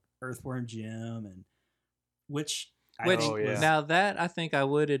come like Earthworm Jim, and which I Which think Oh, yeah. was- now that I think I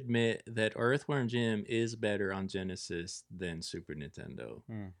would admit that Earthworm Jim is better on Genesis than Super Nintendo.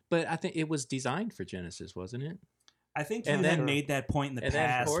 Hmm. But I think it was designed for Genesis, wasn't it? I think And you had then- made that point in the and then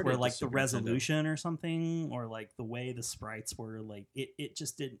past ported where to like the Super Nintendo. resolution or something, or like the way the sprites were, like it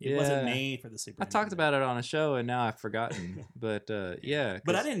just didn't. It wasn't Yeah. made for the Super. I talked Nintendo. about it on a show and now I've forgotten. But yeah,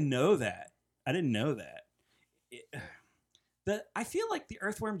 But I 'cause- didn't know that. I didn't know that. I feel like the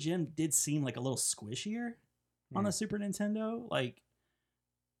Earthworm Jim did seem like a little squishier on the Super Nintendo. Like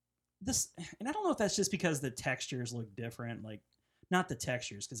this, and I don't know if that's just because the textures look different. Like not the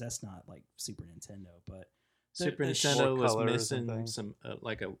textures, because that's not like Super Nintendo, but Super the Nintendo was colors and missing things. some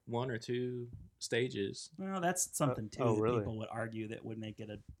like a 1 or 2 stages. well, that's something too. oh, that really? People would argue that would make it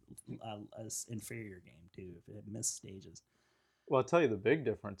a inferior game too if it had missed stages. Well, I'll tell you the big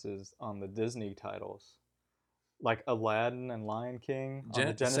difference is on the Disney titles, like Aladdin and Lion King on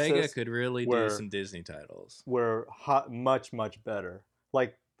the Genesis. Sega could really do were- some Disney titles. were much better.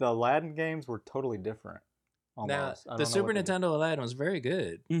 Like the Aladdin games were totally different. Now, Almost. I the don't know Super what they- Nintendo Aladdin was very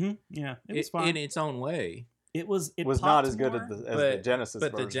good Mm-hmm. Yeah, it was fun. in its own way. It was. It was popped not as good more. as the But- Genesis.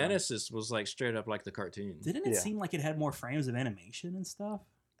 But the version. Genesis was like straight up like the cartoon. Didn't it Yeah. seem like it had more frames of animation and stuff?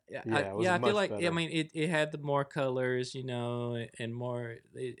 Yeah, Yeah, it was I much feel like I better. mean it had the more colors, you know, and more.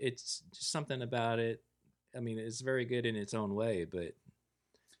 It's just something about it. I mean, it's very good in its own way, but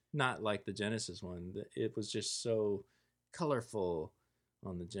not like the Genesis one. It was just so colorful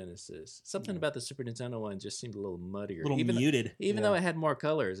on the Genesis. Something about the Super Nintendo one just seemed a little muddier. A little even muted. even Yeah. though it had more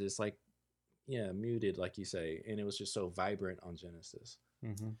colors, it's like muted, like you say, and it was just so vibrant on Genesis.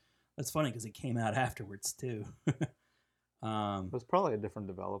 Mhm. That's funny because it came out afterwards too. It was probably a different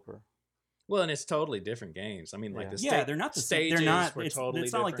developer. Well, and it's totally different games. I mean, like Yeah. the Yeah, they're not the same. They're stages not. were It's, totally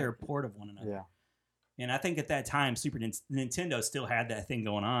it's not like they're a different. port of one another. Yeah. And I think at that time, Nintendo still had that thing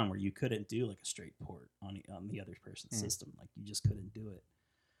going on where you couldn't do like a straight port on the other person's system. Like you just couldn't do it.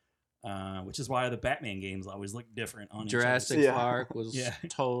 Which is why the Batman games always look different on Jurassic Yeah. Park was Yeah.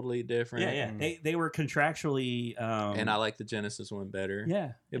 totally different. Yeah, yeah. Mm. They were contractually. And I like the Genesis one better.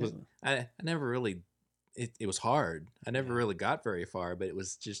 Yeah, It was. I never really. It was hard. I never really got very far, but it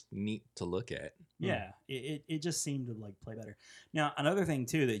was just neat to look at. Yeah, it just seemed to like play better. Now another thing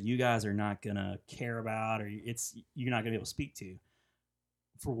too that you guys are not gonna care about, or you're not gonna be able to speak to.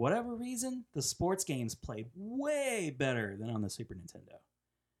 For whatever reason, the sports games played way better than on the Super Nintendo,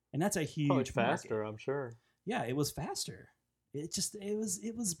 and that's a huge Probably market. faster, I'm sure. Yeah, it was faster.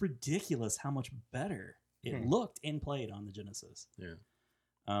 It was ridiculous how much better it Hmm. looked and played on the Genesis.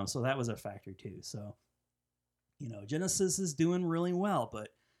 Yeah. So that was a factor too. So, Genesis is doing really well, but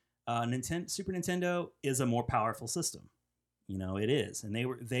Super Nintendo is a more powerful system. It is, and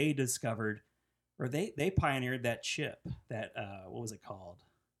they discovered, or they pioneered that chip that what was it called?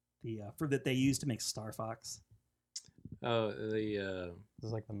 That they used to make Star Fox. Oh, the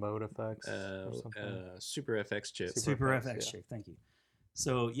It's like the mode effects or something. Super FX chip. Super FX, FX yeah. chip. Thank you.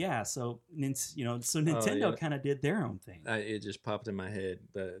 So Nintendo yeah. kind of did their own thing. It just popped in my head,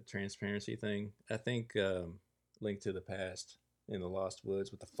 the transparency thing. I think Link to the Past in the Lost Woods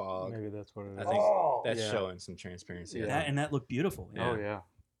with the fog. Maybe that's what it is. I think that's yeah. showing some transparency. I That think. and that looked beautiful. Yeah. Oh yeah.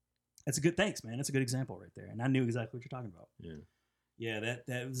 That's a good thanks, man. That's a good example right there, and I knew exactly what you're talking about. Yeah. Yeah,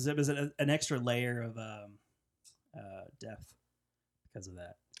 that was an extra layer of depth because of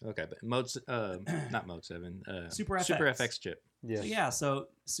that. Okay, but not Mode 7. Super Super FX. FX chip. Yeah. So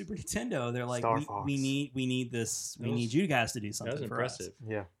Super Nintendo, they're like, Star we Fox. need this. We That was- need you guys to do That something was for impressive. us.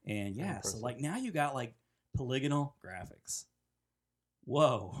 Yeah. And yeah, so Impressive. like now you got like polygonal graphics.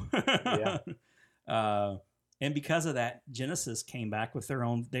 Whoa. Yeah. And because of that, Genesis came back with their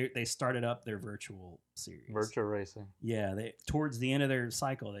own. They started up their virtual series. Virtual racing. Yeah, they towards the end of their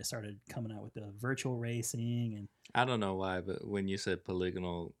cycle, they started coming out with the virtual racing and I don't know why, but when you said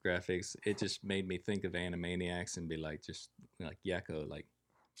polygonal graphics, it just made me think of Animaniacs and be like, just like Yakko, like,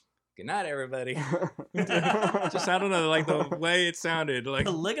 good night, everybody. Just, I don't know, like the way it sounded. Like,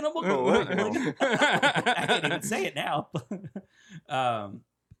 polygonal. Polygonal. I can't even say it now.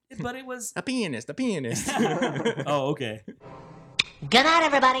 But it was. a pianist. Oh, okay. Good night,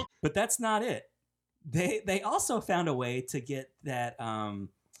 everybody. But that's not it. They also found a way to get that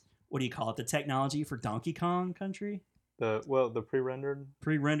what do you call it? The technology for Donkey Kong Country, The pre-rendered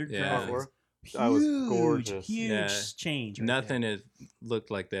pre-rendered Yeah. graphics. artwork. That was gorgeous. Huge Yeah. change. right Nothing there. has looked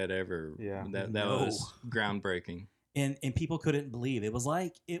like that ever. Yeah. That No. was groundbreaking. And people couldn't believe it was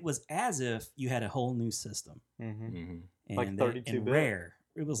as if you had a whole new system. Mm-hmm. Hmm. And Like and 32-bit. Rare.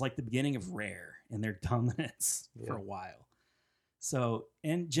 It was like the beginning of Rare and their dominance for Yeah. a while. So,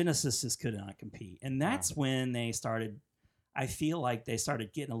 and Genesis just could not compete. And that's when they started, I feel like they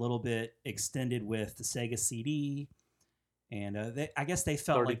started getting a little bit extended with the Sega CD. And I guess they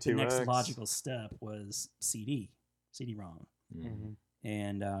felt like the next 32X. logical step was CD-ROM. Mm-hmm. Mm-hmm.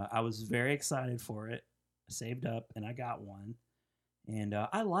 And I was very excited for it. saved up, and I got one, and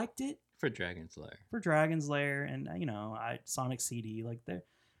I liked it For Dragon's Lair. for Dragon's Lair, and Sonic CD, like the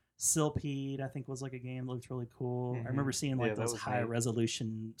Silpede, I think was like a game that looked really cool. Mhm. I remember seeing Yeah, like that those was high neat.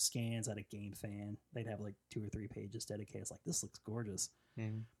 resolution scans at a Game Fan. They'd have like 2 or 3 pages dedicated. It's like, this looks gorgeous.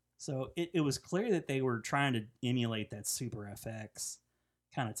 Mhm. So it was clear that they were trying to emulate that Super FX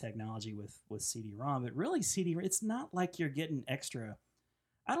kind of technology with CD-ROM, but really it's not like you're getting extra.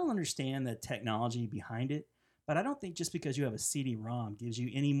 I don't understand the technology behind it, but I don't think just because you have a CD-ROM gives you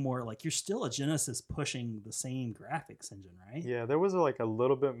any more, like, you're still a Genesis pushing the same graphics engine, right? Yeah, there was like a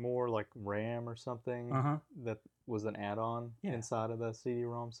little bit more like RAM or something Uh-huh. that was an add-on Yeah. inside of the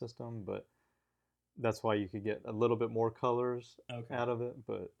CD-ROM system, but that's why you could get a little bit more colors Okay. out of it.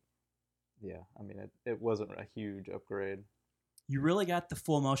 But yeah, I mean, it wasn't a huge upgrade. You really got the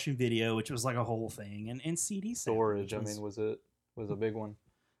full motion video, which was like a whole thing, and CD sound, Storage, which I mean, was a big one.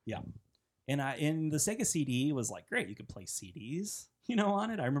 yeah. And the Sega CD was like great. You could play CDs,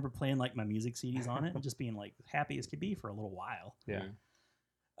 on it. I remember playing like my music CDs on it and just being like happy as could be for a little while. Yeah.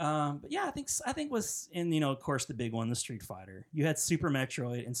 But yeah, I think was in of course the big one, the Street Fighter. You had Super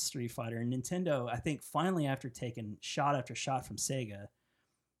Metroid and Street Fighter, and Nintendo. I think finally, after taking shot after shot from Sega,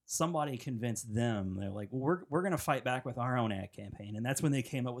 somebody convinced them. They're like, well, we're gonna fight back with our own ad campaign, and that's when they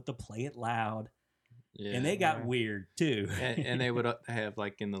came up with the Play It Loud. Yeah. And they got right. weird too. and they would have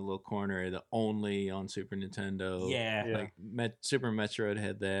like in the little corner the only on Super Nintendo. yeah. Yeah. Like Super Metroid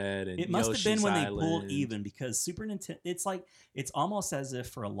had that, and It must have been Yoshi's when they pulled Island. even, because Super Nintendo. It's almost as if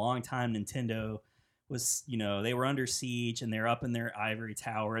for a long time Nintendo was, they were under siege and they're up in their ivory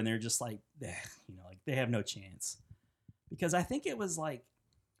tower and they're just like, like they have no chance. Because I think it was like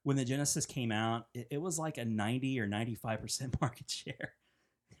when the Genesis came out, it was like a 90 or 95% market share.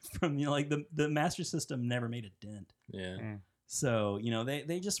 From like the Master System never made a dent. Yeah. So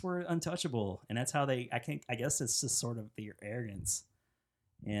they just were untouchable, and that's how I guess it's just sort of their arrogance,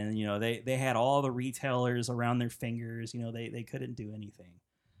 and they had all the retailers around their fingers. They couldn't do anything.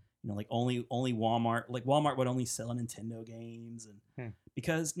 Like only Walmart, like Walmart would only sell Nintendo games, and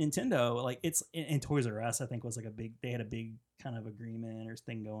because Nintendo, like it's and Toys R Us, I think was like they had a big kind of agreement or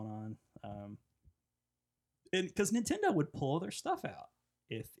thing going on, and because Nintendo would pull their stuff out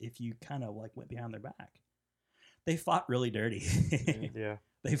if you kind of like went behind their back. They fought really dirty. Yeah.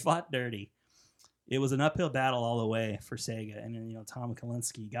 They fought dirty. It was an uphill battle all the way for Sega, and then Tom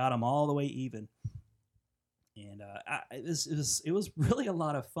Kalinske got them all the way even. And it was really a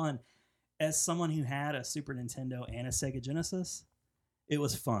lot of fun. As someone who had a Super Nintendo and a Sega Genesis, it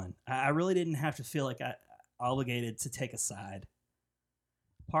was fun. I really didn't have to feel like I obligated to take a side.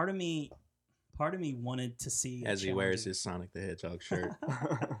 Part of me wanted to see As he wears challenging- his Sonic the Hedgehog shirt.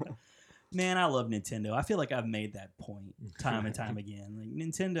 Man, I love Nintendo. I feel like I've made that point time and time again. Like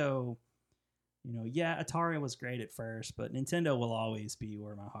Nintendo, yeah, Atari was great at first, but Nintendo will always be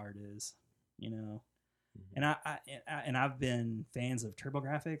where my heart is, And I've been fans of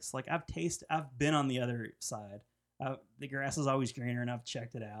TurboGrafx. Like I've been on the other side. The grass is always greener, and I've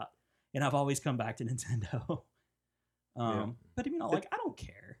checked it out, and I've always come back to Nintendo. But like I don't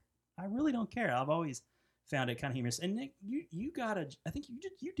care. I really don't care. I've always found it kind of humorous. And Nick, you got I think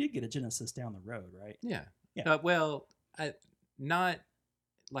you did get a Genesis down the road, right? Yeah. Yeah. Well, not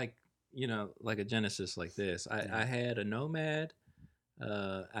like like a Genesis like this. I had a Nomad.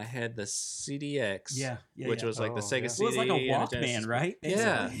 I had the CDX. Yeah. Which was like the Oh, Sega yeah. CD. It was like a and Walkman, Genesis. right?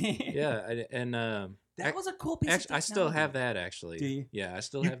 Yeah. Basically. Yeah. And That was a cool piece. actually, of I still have technology. that actually. Do you? Yeah, I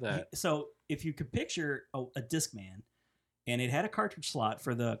still have that. So if you could picture a Discman, and it had a cartridge slot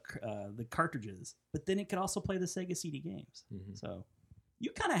for the cartridges, but then it could also play the Sega CD games. Mhm. So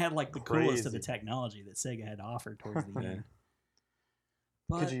you kind of had like the coolest of the Crazy. technology that Sega had to offer towards the Yeah. end.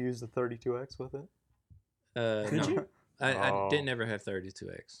 But Could you use the 32X with it? could No. you? I Oh. didn't ever have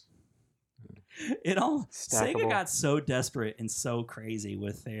 32X. It all Sega Stackable. got so desperate and so crazy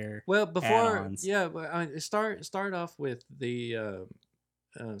with their Well, before add-ons. start off with the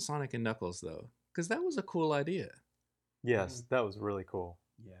Sonic and Knuckles though, because that was a cool idea. Yes, that was really cool.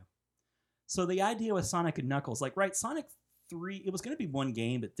 Yeah. So the idea with Sonic and Knuckles, like, right, Sonic 3, it was going to be one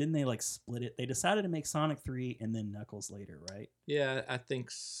game, but didn't they like split it? They decided to make Sonic 3 and then Knuckles later, right? Yeah, I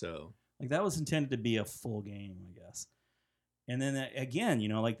think so. Like that was intended to be a full game, I guess. And then again,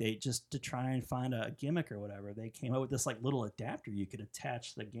 like they just to try and find a gimmick or whatever, they came up with this like little adapter you could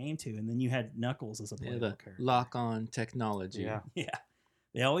attach the game to, and then you had Knuckles as a Yeah, playable the character. lock-on technology. Yeah. Yeah.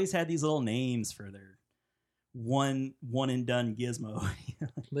 They always had these little names for their one and done gizmo.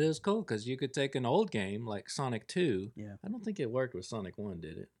 But it was cool because you could take an old game like Sonic 2. Yeah. I don't think it worked with Sonic 1,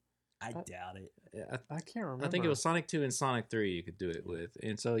 did it? I doubt it. Yeah, I can't remember. I think it was Sonic 2 and Sonic 3 you could do it with.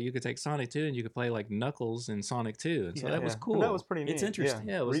 And so you could take Sonic 2 and you could play like Knuckles in Sonic 2. And so Yeah. that was And cool. that was pretty neat. It's interesting.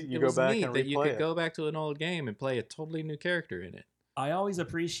 Yeah, it was, You it go was back neat and that you replay could it. go back to an old game and play a totally new character in it. I always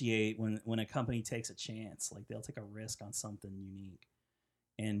appreciate when a company takes a chance, like they'll take a risk on something unique,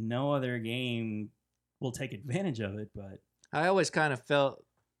 and no other game will take advantage of it. But I always kind of felt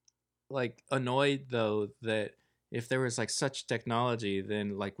like annoyed though that if there was like such technology,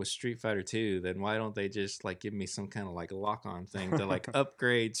 then like with Street Fighter 2, then why don't they just like give me some kind of like lock-on thing to like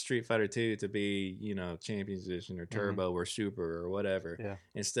upgrade Street Fighter 2 to be, you know, Champions Edition or Turbo or Super or whatever, Yeah.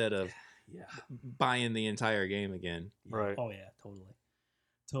 instead of yeah, buying the entire game again. yeah. Right. Oh yeah,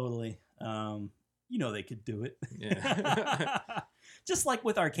 totally. You know they could do it. Yeah. Just like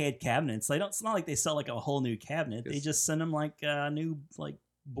with arcade cabinets, they don't. It's not like they sell like a whole new cabinet. They Yes. just send them like a new like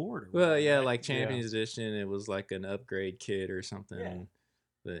board. Or Well, whatever, yeah, right? like Champions Edition, it was like an upgrade kit or something. Yeah.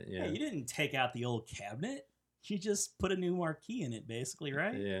 But Yeah, yeah. you didn't take out the old cabinet. You just put a new marquee in it, basically,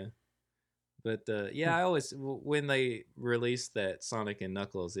 right? Yeah. But yeah, I always when they released that Sonic and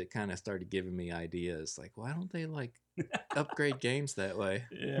Knuckles, it kind of started giving me ideas. Like, why don't they like upgrade games that way?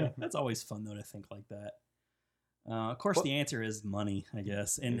 Yeah, that's always fun though to think like that. Of course, the answer is money, I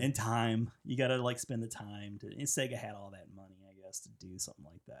guess, and time. You got to like spend the time to. And Sega had all that money, I guess, to do something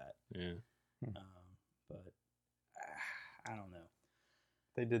like that. Yeah. But I don't know.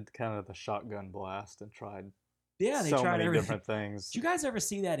 They did kind of the shotgun blast and tried Yeah, they so tried many everything. different things. Did you guys ever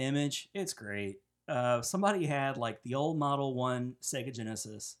see that image? It's great. Somebody had like the old Model 1 Sega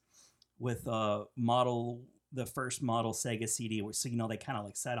Genesis with the first model Sega CD, so you know they kind of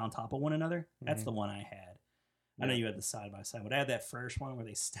like sat on top of one another. That's Mhm. the one I had. I know you had the side by side, but I had that first one where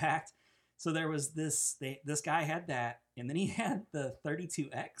they stacked. So there was this guy had that, and then he had the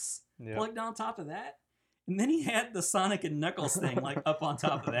 32X Yeah. plugged on top of that, and then he had the Sonic and Knuckles thing like up on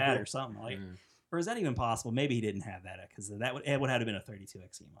top of that or something like. Yeah. Or is that even possible? Maybe he didn't have that because it would have been a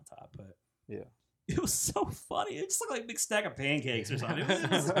 32X game on top. But Yeah. it was so funny. It just looked like a big stack of pancakes or something. It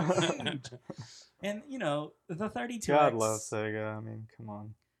was huge. And you know the 32X. God love Sega. I mean, come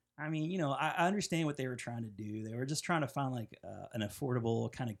on. I mean, you know, I understand what they were trying to do. They were just trying to find like an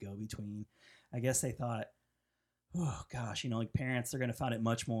affordable kind of go between. I guess they thought, oh gosh, you know, like parents, they're going to find it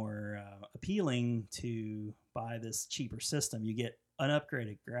much more appealing to buy this cheaper system. You get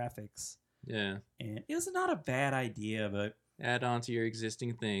unupgraded graphics. Yeah. And it's not a bad idea, but Add on to your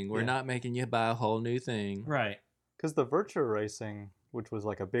existing thing. We're Yeah. not making you buy a whole new thing. right. Because the Virtua Racing, which was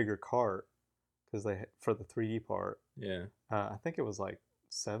like a bigger cart, because they for the 3D part, Yeah. I think it was like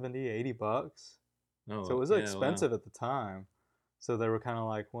 $70-$80. Oh, So it was yeah, expensive at the time. So they were kind of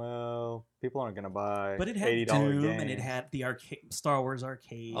like, well, people aren't going to buy But it had $80 Doom games. and it had the arcade, Star Wars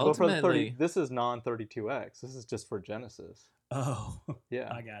arcade. Oh, Well, for the Ultimately- this is non-32X. This is just for Genesis. Oh,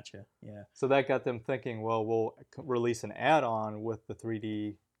 Yeah. I gotcha. Yeah. So that got them thinking, well, we'll release an add-on with the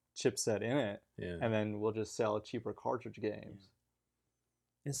 3D chipset in it, Yeah. and then we'll just sell cheaper cartridge games.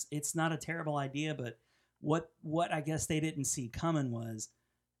 It's not a terrible idea, but what I guess they didn't see coming was,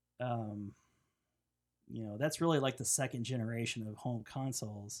 you know, that's really like the second generation of home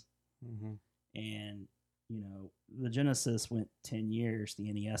consoles, Mm-hmm. and you know, the Genesis went 10 years,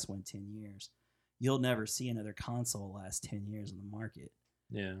 the NES went 10 years. You'll never see another console last 10 years in the market.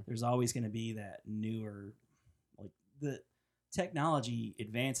 Yeah. There's always going to be that newer, like the technology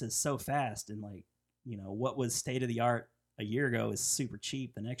advances so fast, and like, you know, what was state of the art a year ago is super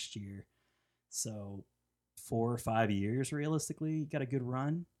cheap the next year. So 4 or 5 years, realistically, you got a good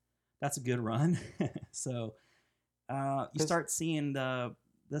run. That's a good run. So you 'Cause- start seeing the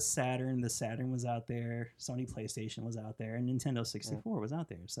Saturn. The Saturn was out there. Sony PlayStation was out there, and Nintendo 64 was out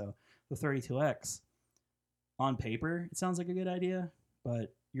there. So the 32X, on paper, it sounds like a good idea,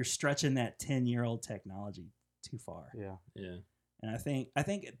 but you're stretching that 10-year-old technology too far. Yeah. Yeah. And I think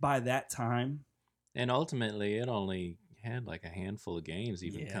by that time, And ultimately, it only had like a handful of games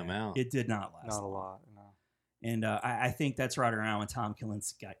even come yeah, out. it did not last. Not a long. lot. No. And I think that's right around when Tom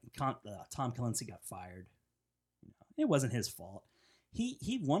Kalinske got fired. You know, it wasn't his fault.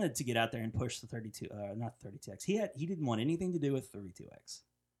 He wanted to get out there and push the 32, not 32X. He didn't want anything to do with 32X.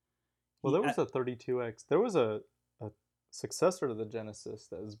 Well, there was a 32X. There was a successor to the Genesis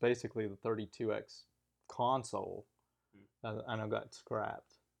that was basically the 32X console, and it got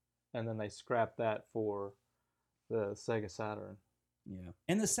scrapped. And then they scrapped that for the Sega Saturn. Yeah,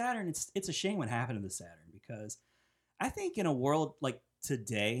 and the Saturn, it's a shame what happened to the Saturn, because I think in a world like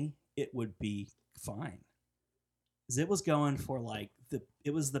today, it would be fine. 'Cause it was going for like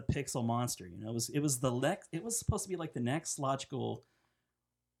it was the pixel monster, you know. It was supposed to be like the next logical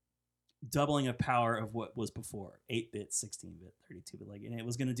doubling of power of what was before 8-bit, 16-bit, 32-bit. Like, and it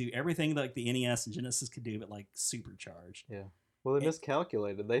was going to do everything like the NES and Genesis could do, but like supercharged. Yeah. Well, they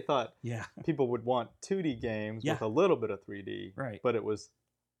miscalculated. They thought Yeah. people would want 2D games Yeah. with a little bit of 3D. Right. But it was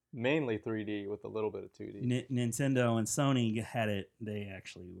mainly 3D with a little bit of 2D. Nintendo and Sony had it. They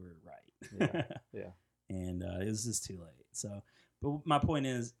actually were right. Yeah. And it was just too late. So, but my point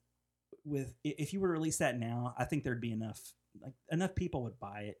is, if you were to release that now, I think there'd be enough people would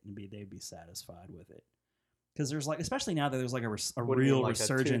buy it and they'd be satisfied with it. Because there's like, especially now that there's like a What do you real mean, like a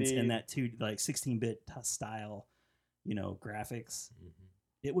resurgence 2D? in that 16-bit style, graphics.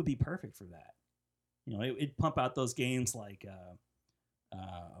 It would be perfect for that. It'd pump out those games like,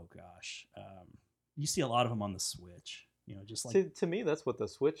 you see a lot of them on the Switch. Just like To me, that's what the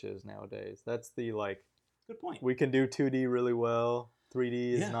Switch is nowadays. That's the like. good point. We can do 2D really well.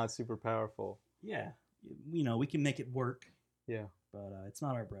 3D is Yeah. not super powerful. Yeah, we can make it work, Yeah. but it's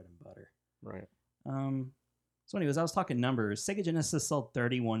not our bread and butter. Right. So anyways, I was talking numbers. Sega Genesis sold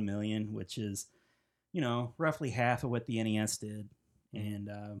 31 million, which is, roughly half of what the NES did. And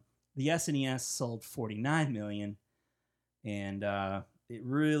the SNES sold 49 million. And it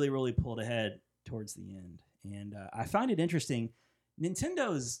really, really pulled ahead towards the end. And I find it interesting.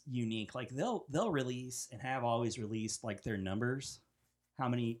 Nintendo's unique. Like they'll release and have always released like their numbers, how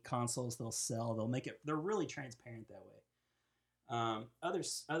many consoles they'll sell. They'll make it. They're really transparent that way.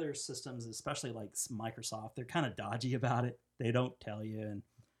 Other systems, especially like Microsoft, they're kind of dodgy about it. They don't tell you, and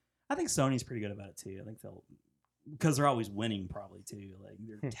I think Sony's pretty good about it too. I think because they're always winning probably too. Like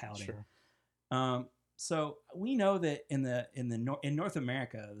they're touting. Sure. So we know that in North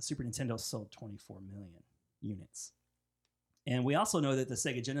America, the Super Nintendo sold 24 million units, and we also know that the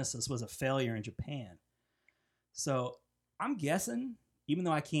Sega Genesis was a failure in Japan. So I'm guessing, even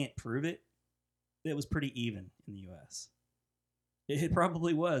though I can't prove it, it was pretty even in the U.S. It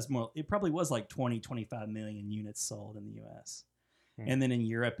probably was more. It probably was like 25 million units sold in the U.S. And then in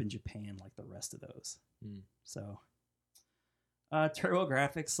Europe and Japan, like the rest of those. So,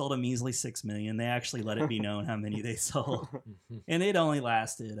 TurboGrafx sold a measly 6 million. They actually let it be known how many they sold, and it only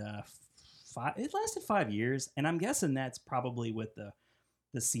lasted 5. It lasted 5 years, and I'm guessing that's probably with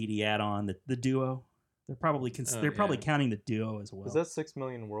the CD add-on, the Duo. They're probably counting the Duo as well. Is that 6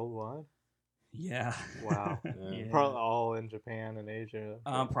 million worldwide? Yeah. Wow. Yeah. Probably all in Japan and Asia.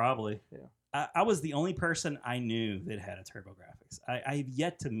 Probably. Yeah. I was the only person I knew that had a TurboGrafx. I've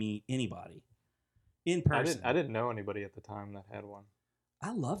yet to meet anybody in person. I didn't know anybody at the time that had one.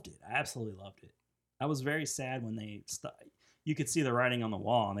 I loved it. I absolutely loved it. I was very sad when they stopped. You could see the writing on the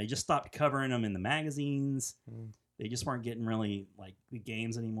wall, and they just stopped covering them in the magazines. They just weren't getting really like the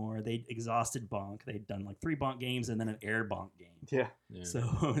games anymore. They exhausted Bonk. They'd done like 3 Bonk games and then an Air Bonk game. Yeah.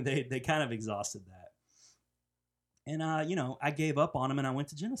 So they kind of exhausted that. And, I gave up on them and I went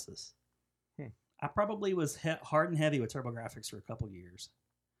to Genesis. I probably was hard and heavy with TurboGrafx for a couple years.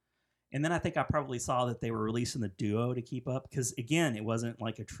 And then I think I probably saw that they were releasing the Duo to keep up because, again, it wasn't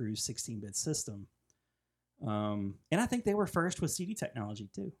like a true 16-bit system. And I think they were first with CD technology,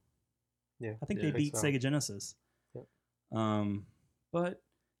 too. Yeah. I think I they think beat so. Sega Genesis. Yep. But,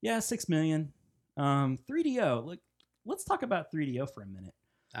 yeah, 6 million. 3DO. Like, let's talk about 3DO for a minute.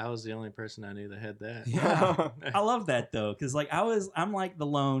 I was the only person I knew that had that. Yeah, I love that though, because like I'm like the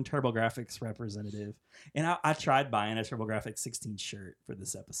lone TurboGrafx representative, and I tried buying a TurboGrafx 16 shirt for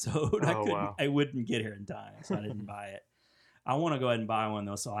this episode. Oh, wow. I wouldn't get here in time, so I didn't buy it. I want to go ahead and buy one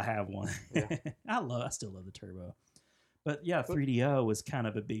though, so I have one. Yeah. I still love the Turbo, but yeah, 3DO was kind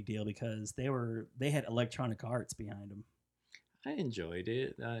of a big deal because they had Electronic Arts behind them. I enjoyed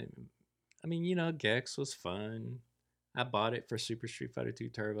it. I mean, Gex was fun. I bought it for Super Street Fighter 2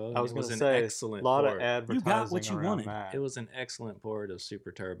 Turbo. I was it going was to an say, excellent a lot port. of advertising You got what you around wanted. that. It was an excellent port of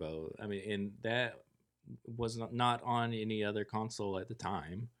Super Turbo. I mean, and that was not on any other console at the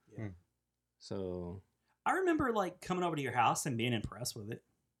time. Yeah. So I remember like coming over to your house and being impressed with it.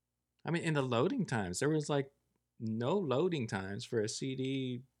 I mean, in the loading times, there was like no loading times for a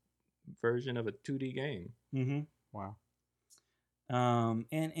CD version of a 2D game. Mm-hmm. Wow. And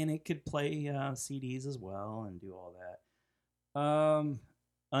it could play CDs as well and do all that.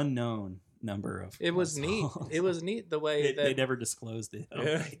 Unknown number of. It was neat. consoles. It was neat the way They never disclosed it. I don't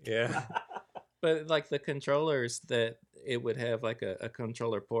Yeah, think. yeah. But like the controllers, that it would have like a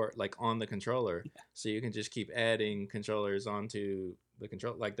controller port like on the controller, so you can just keep adding controllers onto the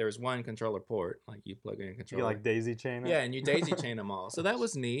control. Like there's one controller port, like you plug in a You controller. like daisy chain it? Yeah, and you daisy chain them all. So that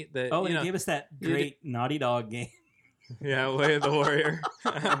was neat. That Oh, and it gave us that you did- great Naughty Dog game. yeah, Way of the Warrior.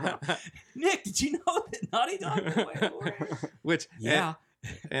 Nick, did you know that Naughty Dog was Way of the Warrior? Which Yeah.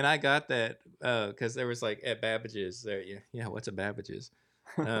 and I got that because there was like at Babbage's there. Yeah, what's a Babbage's?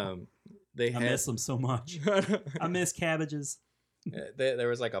 they I had miss them so much. I miss cabbages. there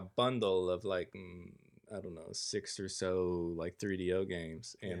was like a bundle of like I don't know 6 or so like 3DO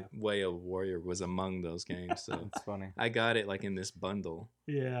games, and Way of Warrior was among those games. So It's funny. I got it like in this bundle.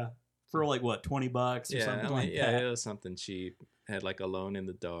 Yeah. For like what, $20 or something like that? It was something cheap. Had like Alone in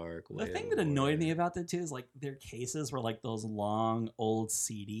the Dark. The thing that annoyed me about that too is like their cases were like those long old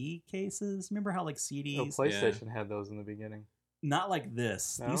CD cases. Remember how like CDs? Oh, PlayStation had those in the beginning. Not like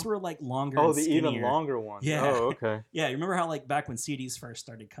this. No? These were like longer. Oh, and the skinnier. even longer ones. Yeah. Oh, okay. Yeah, you remember how like back when CDs first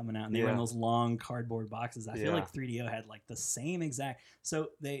started coming out and they were in those long cardboard boxes? I feel like 3DO had like the same exact. So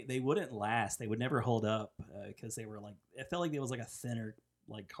they wouldn't last. They would never hold up because they were like, it felt like it was like a thinner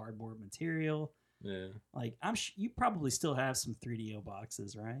like cardboard material. Yeah. Like you probably still have some 3DO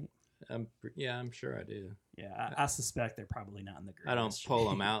boxes, right? I'm sure I do. Yeah, I suspect they're probably not in the garage. I don't pull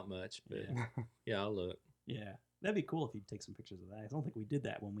them out much, but yeah, I'll look. Yeah, that'd be cool if you'd take some pictures of that. I don't think we did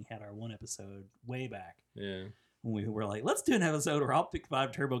that when we had our one episode way back. Yeah. When we were like, let's do an episode where I'll pick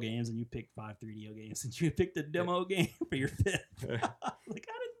 5 turbo games and you pick 5 3DO games, and you picked a demo game for your 5th. Like, I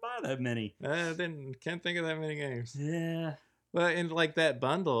didn't buy that many. I can't think of that many games. Yeah. Well, and like that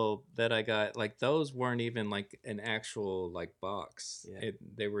bundle that I got, like those weren't even like an actual like box. Yeah.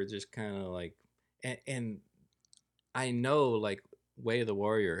 They were just kind of like, and I know like Way of the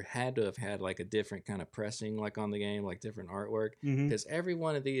Warrior had to have had like a different kind of pressing like on the game, like different artwork, because every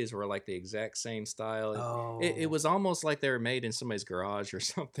one of these were like the exact same style. Oh. It was almost like they were made in somebody's garage or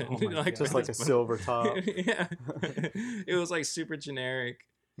something. Oh my like, Just like a silver top. Yeah. It was like super generic.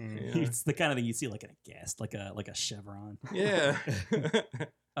 Yeah. It's the kind of thing you see like in a guest, like a chevron. Yeah.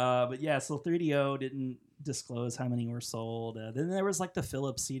 But yeah, so 3DO didn't disclose how many were sold. Then there was like the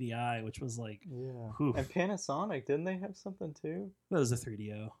Philips CDI, which was like, And Panasonic, didn't they have something too? that was a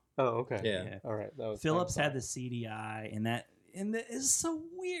 3DO. Oh, okay. Yeah. All right. That was Philips Panasonic. had the CDI, and that is so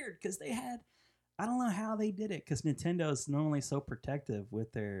weird because they had, I don't know how they did it because Nintendo is normally so protective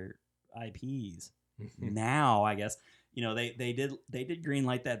with their IPs. Now, I guess, you know, they did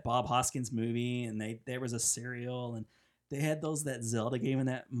greenlight that Bob Hoskins movie, and there was a serial, and they had that Zelda game and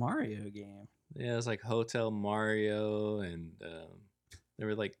that Mario game. Yeah, it was like Hotel Mario, and there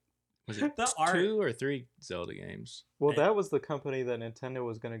were like, was it The art- 2 or 3 Zelda games? Well, that was the company that Nintendo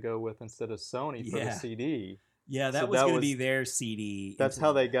was going to go with instead of Sony for the CD. Yeah, that So was that going to was- be their CD. That's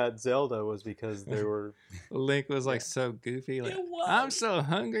how they got Zelda, was because they were. Link was like so goofy, like, It was. I'm so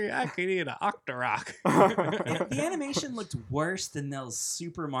hungry I could eat an Octorok. The animation looked worse than those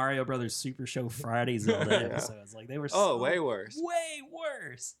Super Mario Brothers Super Show Friday Zelda Yeah. episodes. Like they were Way worse. Way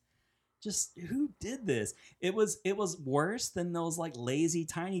worse. Just who did this? It was worse than those like lazy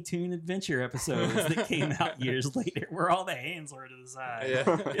Tiny Toon Adventure episodes that came out years later, where all the hands were to the side.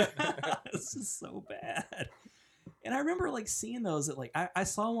 Yeah. This is so bad. And I remember like seeing those at like I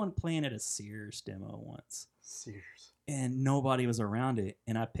saw one playing at a Sears demo once. Sears. And nobody was around it,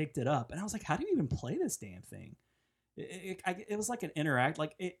 and I picked it up, and I was like, "How do you even play this damn thing?" It was like an interact,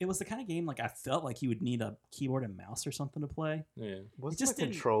 like it was the kind of game like I felt like you would need a keyboard and mouse or something to play. Yeah. Was just the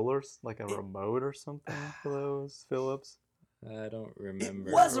didn't- controllers like a remote or something for those Philips? I don't remember.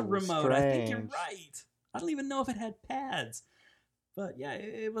 It was a Oh, remote. I think you're strange. right. I don't even know if it had pads, but yeah,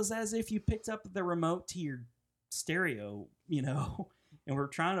 it was as if you picked up the remote to your stereo, you know, and we're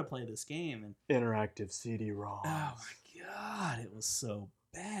trying to play this game, and Interactive CD-ROM. oh my god, it was so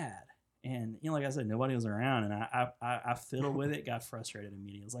bad. And you know, like I said, nobody was around, and I fiddled with it, got frustrated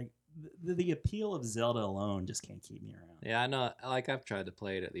immediately. It was like the appeal of Zelda alone just can't keep me around. Yeah, I know. Like I've tried to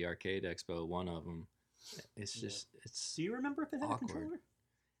play it at the Arcade Expo. One of them. It's just it's. Do you remember if it had awkward. a controller?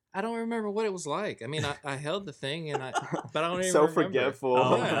 I don't remember what it was like. I mean, I held the thing but I don't even So remember. forgetful.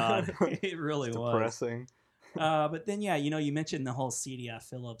 Oh Yeah. god, it really It's was. depressing. But then yeah, you know, you mentioned the whole CDI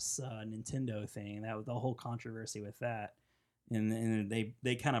Philips Nintendo thing. That was the whole controversy with that, and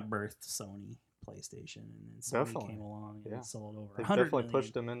they kind of birthed Sony PlayStation, and then Sony Definitely. came along and Yeah. sold over. They 100 definitely million.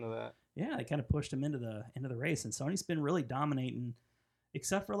 pushed them into that. Yeah, they kind of pushed him into the race, and Sony's been really dominating,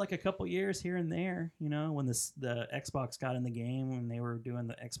 except for like a couple years here and there. You know, when the Xbox got in the game, when they were doing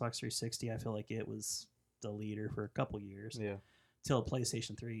the Xbox 360, I feel like it was the leader for a couple years Yeah. till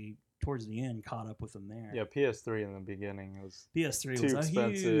PlayStation 3 towards the end caught up with them there. Yeah, PS3 in the beginning was PS3 too was a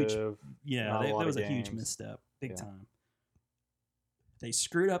expensive. huge, yeah, not a lot that of was a huge games. misstep, big Yeah. time. They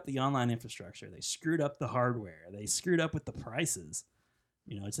screwed up the online infrastructure. They screwed up the hardware. They screwed up with the prices.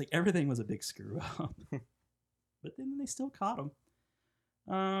 You know, it's like everything was a big screw up. But then they still caught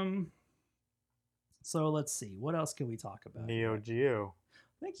them. So let's see. What else can we talk about? Neo Geo.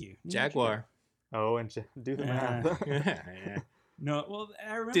 Thank you. Neo Jaguar. Oh, and do the Yeah. math. Yeah. No, well,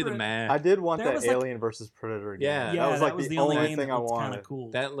 I remember Do the math. I did want There that was, like- Alien versus Predator game. Yeah. Yeah, that was like the only game thing that I looked kind wanted. of cool.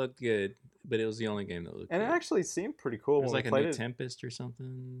 That looked good, but it was the only game that looked And good. it actually seemed pretty cool It was when like we a played new it. Tempest or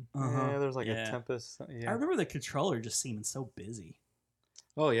something. Yeah, there was like Yeah. a Tempest. Yeah. I remember the controller just seeming so busy.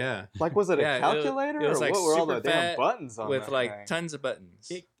 Oh yeah, Like, was it a Yeah, calculator? it was or like what were all the super damn fat buttons on with that like thing? tons of buttons.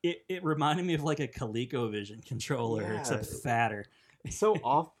 It reminded me of like a ColecoVision controller, Yeah. except fatter. So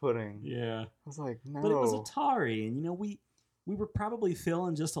off-putting. Yeah. I was like, no. But it was Atari, and we were probably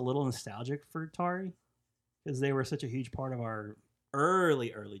feeling just a little nostalgic for Atari because they were such a huge part of our early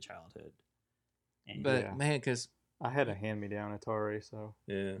childhood. And but Yeah. man, because I had a hand-me-down Atari, so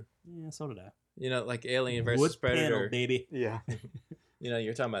yeah, so did I. like Alien versus Wood Predator. panel, baby. yeah.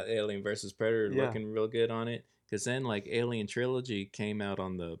 You're talking about Alien versus Predator Yeah. looking real good on it. Because then like Alien Trilogy came out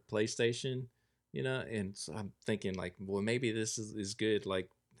on the PlayStation, and so I'm thinking like, well, maybe this is good, like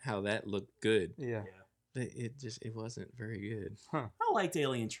how that looked good. Yeah. But it wasn't very good. I liked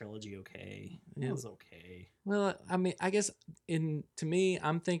Alien Trilogy. Okay, it Yeah. was okay. Well, I mean, I guess to me,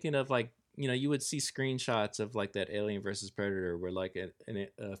 I'm thinking of like, you would see screenshots of like that Alien versus Predator where like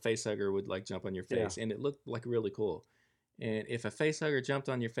a face hugger would like jump on your Yeah. face, and it looked like really cool. And if a face hugger jumped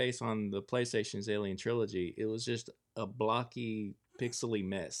on your face on the PlayStation's Alien Trilogy, it was just a blocky, pixely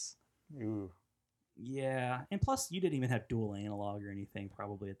mess. Ooh. Yeah, and plus you didn't even have dual analog or anything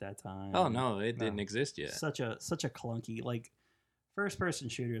probably at that time. Oh no, it No. didn't exist yet. Such a clunky, like, first person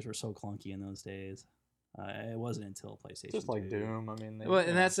shooters were so clunky in those days. It wasn't until PlayStation. Just like 2. Doom. I mean, Well,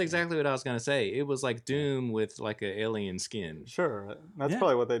 and that's exactly what I was gonna say. It was like Doom with like an alien skin. Sure. That's Yeah.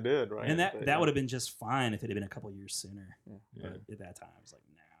 probably what they did, right? And that But, that yeah. would have been just fine if it had been a couple years sooner. Yeah. Yeah. But at that time, I was like,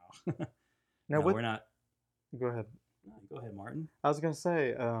 no, Now, no, with, we're not. go ahead. Go ahead, Martin. I was gonna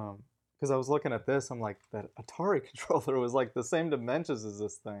say, because I was looking at this, I'm like, that Atari controller was like the same dimensions as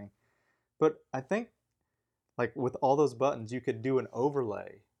this thing, but I think, like with all those buttons, you could do an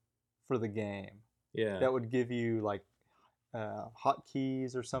overlay for the game Yeah. that would give you like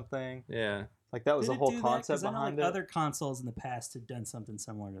hotkeys or something. Yeah. Like that was Did the it whole do that? concept 'Cause I know, behind like, it. Other consoles in the past had done something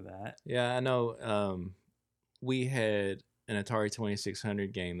similar to that. Yeah, I know. We had an Atari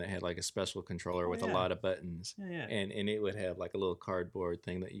 2600 game that had like a special controller Oh, with yeah. a lot of buttons. Yeah, yeah. And it would have like a little cardboard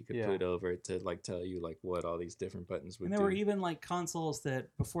thing that you could Yeah. put over it to like tell you like what all these different buttons would And there do. were even like consoles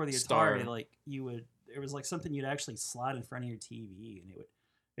that before the Star. Atari, like there was like something you'd actually slide in front of your TV, and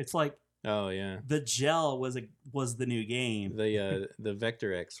it's like Oh yeah. the gel was the new game. The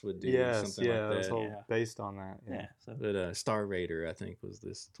Vector X would do Yes, something yeah, like it was that. all Yeah. based on that. Yeah, Yeah. so But Star Raider, I think, was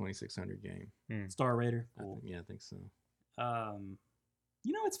this 2600 game. Star Raider, cool. I think so.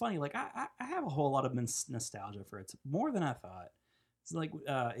 It's funny. Like I have a whole lot of nostalgia for it, more than I thought. It's like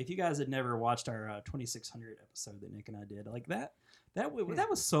if you guys had never watched our 2600 episode that Nick and I did, like that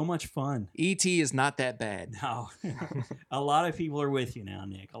was so much fun. E.T. is not that bad. No, a lot of people are with you now,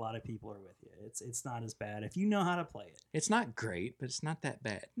 Nick. A lot of people are with you. It's not as bad if you know how to play it. It's not great, but it's not that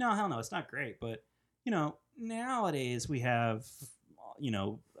bad. No, hell no, it's not great. But nowadays we have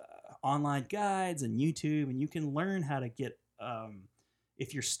online guides and YouTube, and you can learn how to get.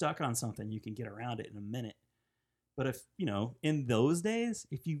 If you're stuck on something, you can get around it in a minute. But if in those days,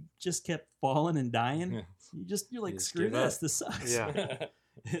 if you just kept falling and dying, Yeah. you're You like, just screw give up." this. This sucks. Yeah.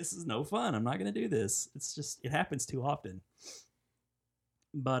 This is no fun. I'm not gonna do this. It happens too often.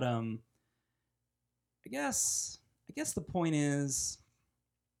 But I guess the point is,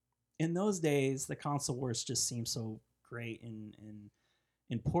 in those days, the console wars just seemed so great and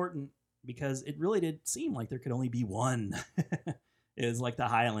important because it really did seem like there could only be one. It was like the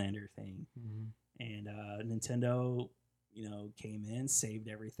Highlander thing. And Nintendo, came in, saved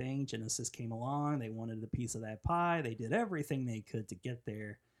everything. Genesis came along. They wanted a piece of that pie. They did everything they could to get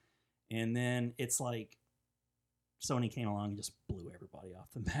there. And then it's like Sony came along and just blew everybody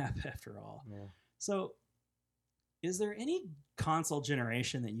off the map after all. Yeah. So is there any console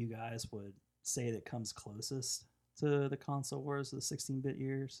generation that you guys would say that comes closest to the console wars of the 16-bit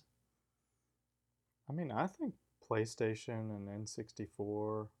years? I mean, I think PlayStation and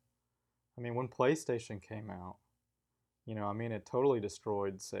N64. I mean, when PlayStation came out, it totally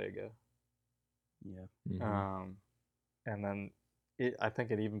destroyed Sega. Yeah. Mhm. And then I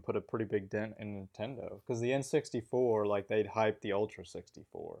think it even put a pretty big dent in Nintendo because the N64, like they'd hyped the Ultra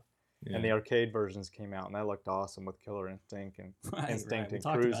 64, Yeah. and the arcade versions came out, and that looked awesome with Killer Instinct and Instinct We and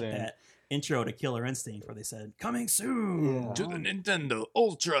talked Cruising. about that intro to Killer Instinct where they said, coming soon. Yeah. To the Nintendo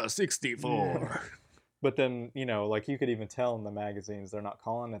Ultra 64. But then, like you could even tell in the magazines, they're not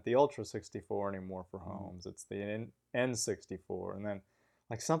calling it the Ultra 64 anymore for homes. It's the N64. And then,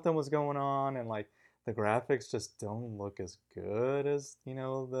 like, something was going on, and, like, the graphics just don't look as good as,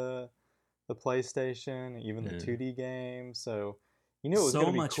 the PlayStation, even the Yeah. 2D games. So You knew it was so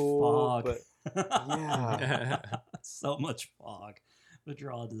gonna be much cool, fog. but yeah. So much fog. The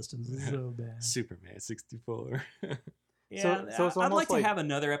draw distance is so bad. Superman 64. Yeah, so it's I'd like almost to like- have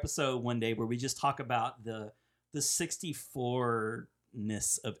another episode one day where we just talk about the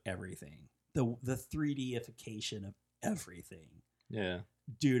 64-ness of everything, the 3D-ification of everything Yeah.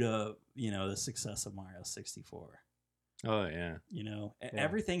 due to the success of Mario 64. Oh yeah.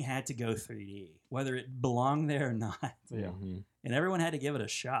 Everything had to go 3D, whether it belonged there or not. Yeah. Mhm. And everyone had to give it a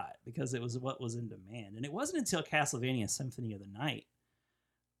shot because it was what was in demand. And it wasn't until Castlevania Symphony of the Night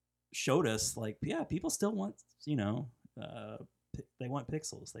showed us, like, yeah, people still want, they want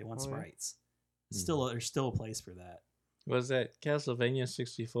pixels, they want Oh, yeah. sprites. There's still a place for that. Was that Castlevania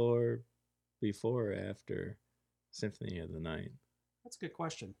 64 before or after Symphony of the Night? That's a good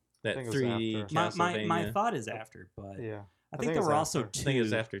question. That think it was 3D after. Castlevania. My thought is after, but Yeah. I think it there was were also after. two. I think it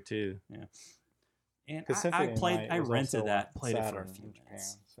was after 2. And 'Cause I Symphony of the played, Night I was rented also that, on played it for a Saturn few in Japan,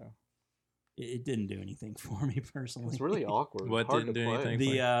 minutes. so It didn't do anything for me personally. it was really awkward. What hard didn't to do play.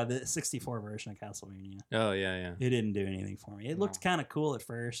 anything? The 64 version of Castlevania. Oh yeah. It didn't do anything for me. It looked No. kind of cool at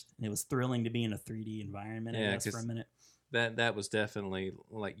first, and it was thrilling to be in a 3D environment. Yeah, I guess for 'cause a minute. That was definitely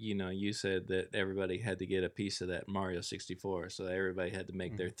like you said that everybody had to get a piece of that Mario 64, so everybody had to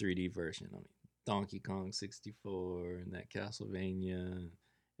make their 3D version. I mean, Donkey Kong 64 and that Castlevania,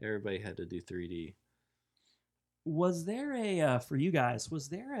 everybody had to do 3D. Was there a for you guys? Was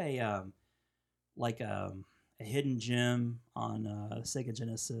there a a hidden gem on Sega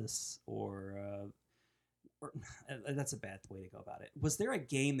Genesis or that's a bad way to go about it. Was there a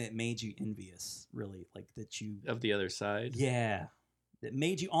game that made you envious? Really, like that you? Of the other side, Yeah, that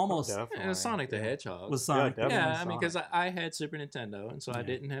made you almost. Definitely. yeah, Sonic the yeah. Hedgehog. Was Sonic? definitely Yeah, I mean, because Sonic. I had Super Nintendo, and so I Yeah.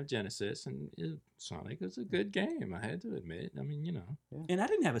 didn't have Genesis, and Sonic was a good game. I had to admit. I mean, And I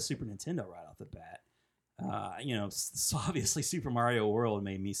didn't have a Super Nintendo right off the bat. So obviously Super Mario World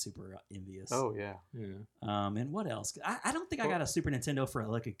made me super envious. Oh yeah. yeah. And what else? I don't think I got a Super Nintendo for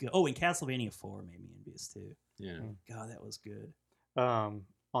like a good. Oh, and Castlevania 4 made me envious too. Yeah. God, that was good.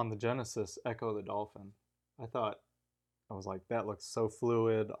 On the Genesis, Echo the Dolphin. I was like, that looks so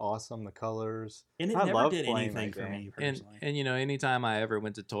fluid, awesome. The colors. And it I never love did playing anything that for game. me And personally. anytime I ever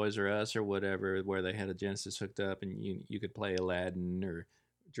went to Toys R Us or whatever, where they had a Genesis hooked up, and you could play Aladdin or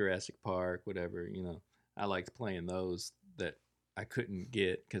Jurassic Park, whatever, I liked playing those that I couldn't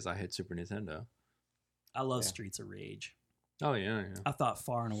get because I had Super Nintendo. I love Yeah. Streets of Rage. Oh yeah. I thought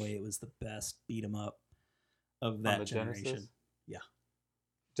far and away it was the best beat 'em up of On that the generation. Genesis? Yeah.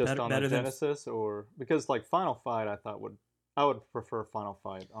 Just Better- on better the than- Genesis, or because like Final Fight, I would prefer Final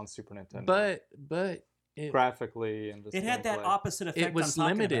Fight on Super Nintendo. But it, graphically and just It had that gameplay. opposite effect. it was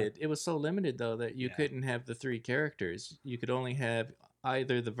I'm talking about. limited. It was so limited though that you Yeah. couldn't have the 3 characters. You could only have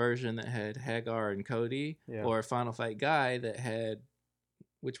either the version that had Hagar and Cody, Yeah. or Final Fight Guy that had.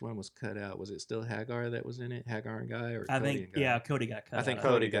 Which one was cut out? Was it still Hagar that was in it? Hagar and Guy, or I Cody think and Guy? yeah, Cody got cut. I think out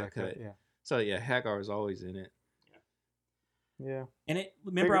of it. Cody got cut. Yeah. So yeah, Hagar was always in it. Yeah. And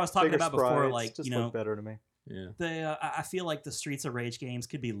remember I was talking Bigger about before, sprites like just look better to me. Yeah. I feel like the Streets of Rage games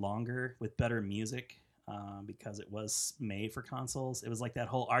could be longer with better music because it was made for consoles. It was like that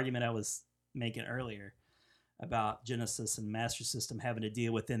whole argument I was making earlier about Genesis and Master System having to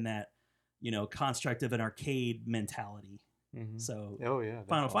deal within that, construct of an arcade mentality. Mhm. So Oh yeah.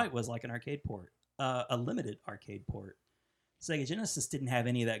 Final definitely. Fight was like an arcade port, a limited arcade port. Sega Genesis didn't have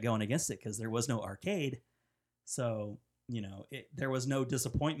any of that going against it because there was no arcade. So, there was no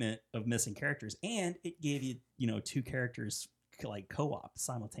disappointment of missing characters. And it gave you, 2 characters like co-op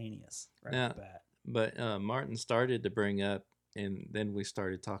simultaneous right off the bat. But Martin started to bring up, and then we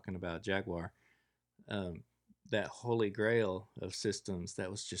started talking about Jaguar, that holy grail of systems that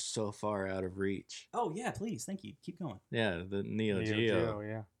was just so far out of reach. Oh, yeah, please. Thank you. Keep going. Yeah, the Neo, Neo Geo.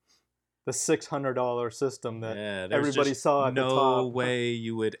 yeah. The $600 system that Yeah, there's everybody just saw at the no top. way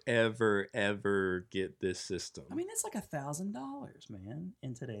you would ever get this system. I mean, it's like $1,000, man,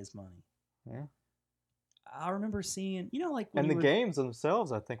 in today's money. Yeah. I remember seeing, like when And you the were- games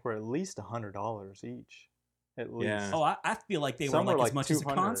themselves, I think, were at least $100 each. At least. Yeah. Oh, I feel like they Some were were like as like much as a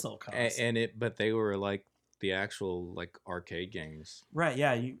 200. console cost. but they were like the actual like arcade games. Right,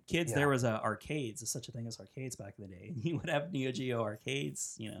 yeah, kids. Yeah. There was arcades. There's such a thing as arcades back in the day. And you would have Neo Geo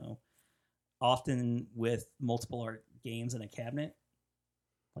arcades, often with multiple games in a cabinet,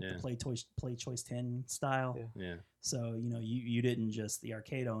 like Yeah. the Play Choice 10 style. Yeah. Yeah. So you didn't just the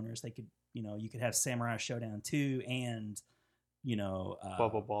arcade owners. They could you could have Samurai Showdown 2 and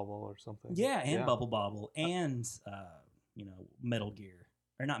Bubble Bobble or something. Yeah, and Bubble Bobble and Metal Gear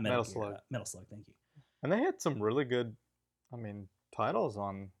or not Metal Metal Gear, Slug. Metal Slug. Thank you. And they had some really good, titles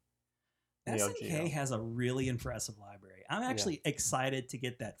on Neo SNK Geo. has a really impressive library. I'm actually excited to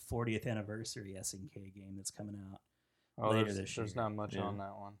get that 40th anniversary SNK game that's coming out later there's, this year. There's not much Yeah. on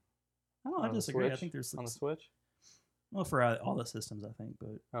that one. I On the disagree. I Switch? think there's On the Switch? well for all the systems, I think,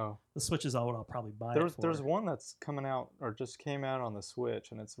 but Oh, the Switch is all what I'll probably buy. there's one that's coming out or just came out on the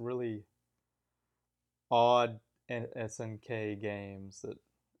Switch, and it's really odd SNK games that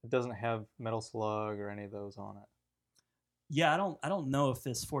it doesn't have Metal Slug or any of those on it. Yeah, I don't know if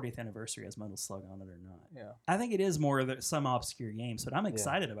this 40th anniversary has Metal Slug on it or not. Yeah. I think it is more of some obscure games, but I'm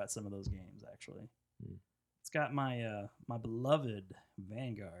excited about some of those games actually. Hmm. It's got my my beloved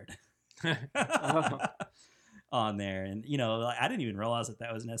Vanguard on there, and I didn't even realize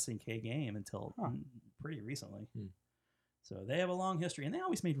that was an SNK game until pretty recently. Hmm. So they have a long history, and they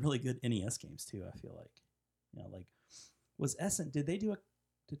always made really good NES games too. I feel like, was did they do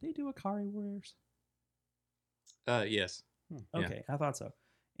Akari Warriors? Yes. Yeah. Okay, I thought so.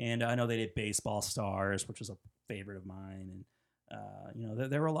 And I know they did Baseball Stars, which was a favorite of mine, and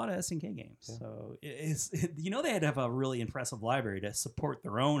there were a lot of SNK games. Yeah. So they had to have a really impressive library to support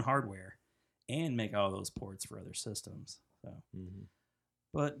their own hardware and make all those ports for other systems. So, Mm-hmm.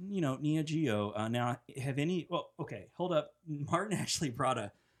 but Neo Geo. Now, have any? Well, okay, hold up. Martin actually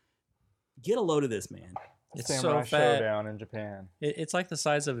get a load of this, man. It's Samurai so fat. Showdown in Japan. It's like the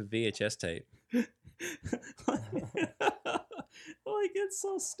size of a VHS tape. Like, it's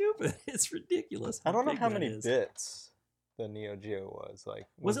so stupid. It's ridiculous. I don't know big how that many is. bits the Neo Geo was. Like,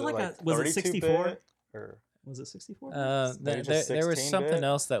 Was it like a- was it 32 64? bit, or Was it 64? Maybe just There was 16-bit? something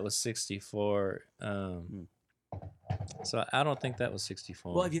else that was 64. Hmm. So I don't think that was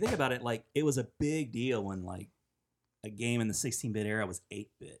 64. Well, if you think about it, like, it was a big deal when like a game in the 16-bit era was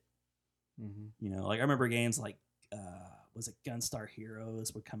 8-bit. Mhm. Like I remember games like was it Gunstar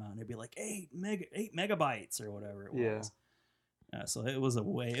Heroes would come out and it'd be like 8 megabytes or whatever it Yeah. was. So it was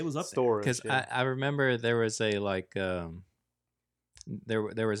up storage. Because yeah. I remember there was a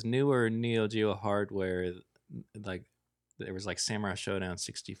there was newer Neo Geo hardware, like there was like Samurai Showdown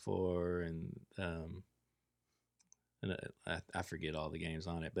 64 and I forget all the games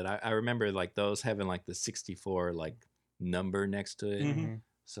on it, but I remember like those having like the 64 like number next to it. Mhm.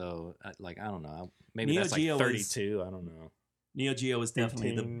 So I don't know, maybe Neo that's like Geo was- 32. I don't know. Neo Geo was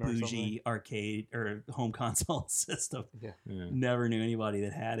definitely the 15 or bougie arcade or home console system. Yeah. Yeah. Never knew anybody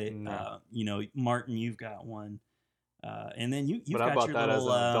that had it. No. Martin, you've got one. And then you've But I got bought your that as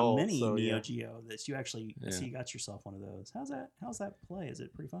little an adult, mini so, Neo yeah. Geo that you actually I see Yeah. you got yourself one of those. How's that play? Is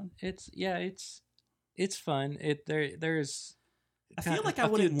it pretty fun? It's fun. There's I feel like I a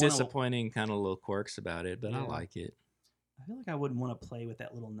few wouldn't wanna- disappointing kind of little quirks about it, but I Yeah. like it. I feel like I wouldn't want to play with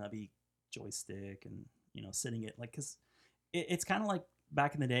that little nubby joystick and sitting it like because it's kind of like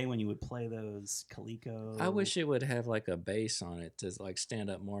back in the day when you would play those Coleco. I wish it would have like a base on it to like stand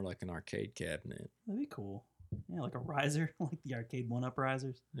up more like an arcade cabinet. that'd be cool. Yeah, like a riser, like the arcade 1-up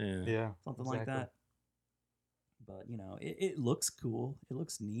risers, Yeah. Yeah. something like exactly. that. But it looks cool. It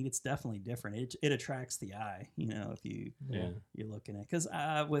looks neat. It's definitely different. It attracts the eye. If you're looking at because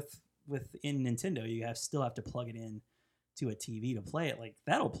in Nintendo you still have to plug it in to a TV to play it. Like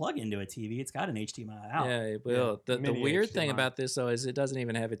that'll plug into a TV. It's got an HDMI out. Yeah, it will. The Mini weird thing HDMI. about this though is it doesn't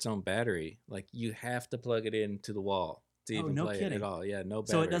even have its own battery. Like you have to plug it into the wall to Oh, even no play it kidding. at all. Yeah, no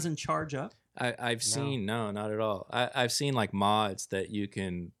battery. So it doesn't charge up. I've seen no, not at all. I've seen like mods that you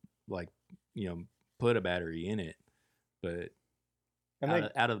can like put a battery in it, but And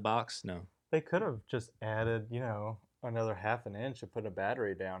out of the box, no. they could have just added, another half an inch and put a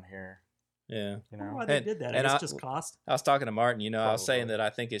battery down here. Yeah. I don't know why they And- did that. and It's I- just cost. I was talking to Martin, I was saying Probably. that I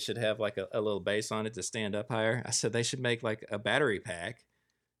think it should have like a little base on it to stand up higher. I said they should make like a battery pack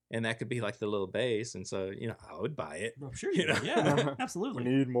and that could be like the little base. And so, I would buy it. I'm sure you you know. would. Yeah, We absolutely.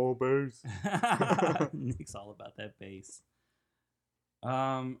 need more base. Nick's all about that bass.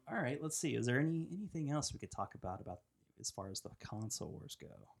 All right, let's see. Is there anything else we could talk about as far as the console wars go?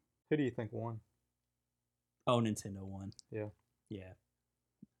 Who do you think won? Oh, Nintendo won. Yeah. Yeah.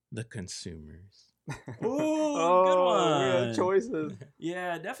 The consumers. Ooh, Oh, good we one. had choices.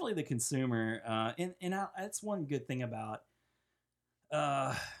 Yeah, definitely the consumer. That's one good thing about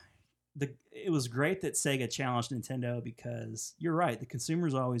it was great that Sega challenged Nintendo because you're right, the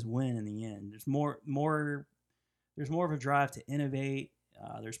consumers always win in the end. There's more of a drive to innovate.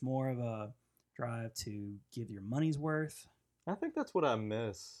 There's more of a drive to give your money's worth. I think that's what I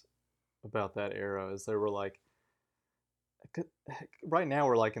miss about that era is they were like, right now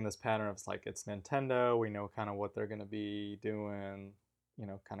we're like in this pattern of it's Nintendo. We know kind of what they're going to be doing,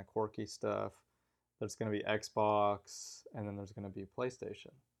 kind of quirky stuff. There's going to be Xbox, and then there's going to be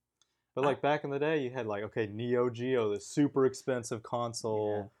PlayStation. But back in the day, you had Neo Geo, the super expensive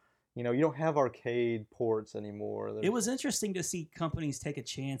console. You know, you don't have arcade ports anymore. It There's- was interesting to see companies take a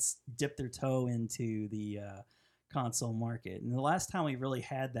chance, dip their toe into the console market. And the last time we really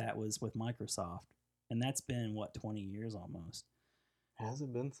had that was with Microsoft. And that's been, 20 years almost. Has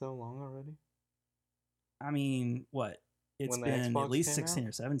it been so long already? I mean, what? It's When the been Xbox at least came 16 out?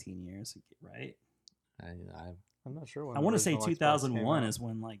 or 17 years, right? I'm not sure when. I the want to say original Xbox came 2001 out. is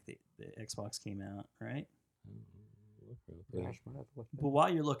when like the Xbox came out, right? Gosh, might have to look that But up. while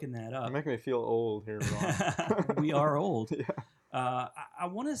you're looking that You're up, making me feel old here, Ron. we are old. Yeah. I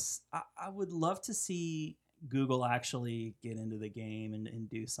want to. I would love to see Google actually get into the game and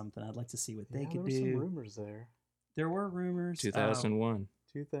do something. I'd like to see what they Yeah, could there were do. some rumors there. There were rumors. 2001.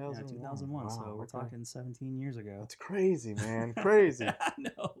 2001. Yeah, 2001. Wow, So we're okay. talking 17 years ago. That's crazy, man. Crazy. I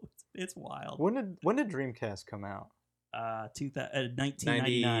know. It's wild. When did Dreamcast come out?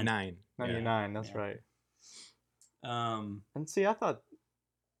 1999. 99. 99. That's Yeah. right. Um, And see, I thought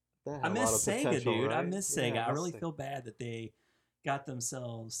that had I a lot miss of Sega, potential, dude. I right? miss Yeah, Sega. I miss really Sega. feel bad that they got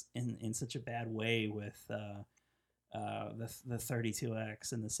themselves in such a bad way with the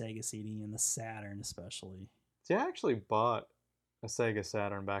 32X and the Sega CD and the Saturn especially. See, I actually bought a Sega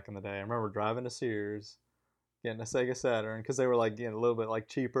Saturn back in the day. I remember driving to Sears, getting a Sega Saturn because they were like getting a little bit like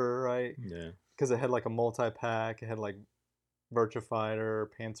cheaper, right? Yeah. Because it had like a multi-pack. It had like Virtua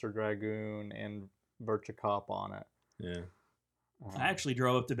Fighter, Panzer Dragoon, and Virtua Cop on it. Yeah. I actually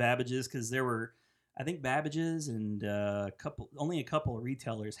drove up to Babbage's because there were, I think Babbage's and only a couple of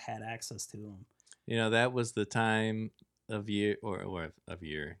retailers had access to them. You know, that was the time of year or of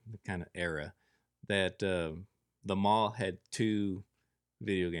year, the kind of era that the mall had two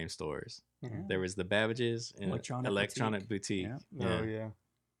video game stores. Mhm. There was the Babbage's and Electronic Boutique. Yeah. Oh yeah.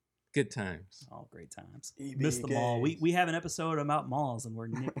 Good times. All great times. EB Miss the mall. games. We have an episode about malls and where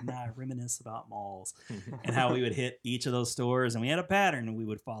Nick and I reminisce about malls and how we would hit each of those stores, and we had a pattern we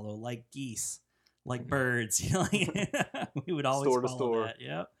would follow, like geese, like birds. We would always Store to follow store. that.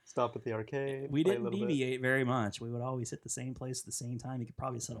 Yep. Stop at the arcade. We play a didn't little bit. deviate very much. We would always hit the same place at the same time. You could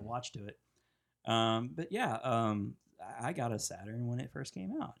probably set a watch to it. But yeah, I got a Saturn when it first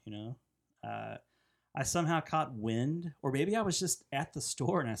came out. I somehow caught wind, or maybe I was just at the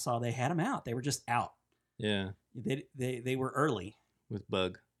store and I saw they had them out. They were just out. Yeah. They were early. With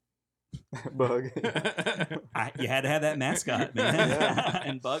Bug. Bug. You had to have that mascot, man. Yeah.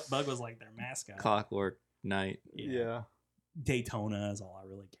 And Bug was like their mascot. Clockwork Night. Yeah. Daytona is all I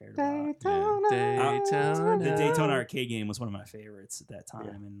really cared about. Yeah. Daytona. The Daytona arcade game was one of my favorites at that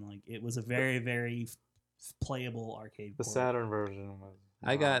time, and like it was a very, very playable arcade. The port. Saturn version was.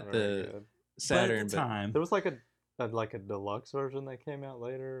 I not got very the good. Saturn. but at the time, There was like a deluxe version that came out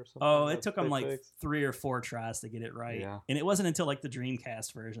later or something. oh, it that took them they like fixed. 3 or 4 tries to get it right, Yeah. and it wasn't until like the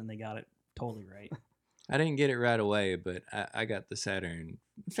Dreamcast version they got it totally right. I didn't get it right away, but I got the Saturn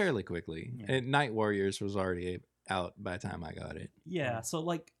fairly quickly. Yeah. And Night Warriors was already out by the time I got it. Yeah, so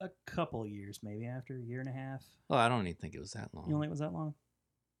like a couple of years, maybe after a year and a half. Well, I don't even think it was that long. You don't think it was that long?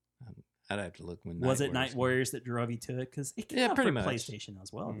 I'd have to look when. Was it Warriors Night came. Warriors that drove you to it? Because it came Yeah, out pretty for much. PlayStation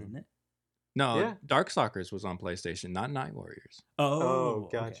as well, Mm. didn't it? No, Yeah. Darkstalkers was on PlayStation, not Night Warriors. Oh,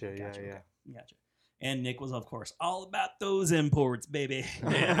 okay, gotcha. Yeah, gotcha. yeah. Okay, gotcha. And Nick was, of course, all about those imports, baby.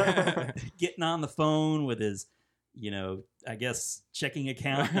 Yeah. Getting on the phone with his, I guess checking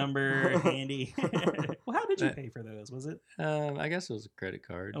account number handy. Well, how did you pay for those? Was it? I guess it was a credit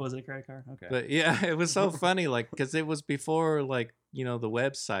card. Oh, was it a credit card? Okay. But yeah, it was so funny, like, because it was before, like, the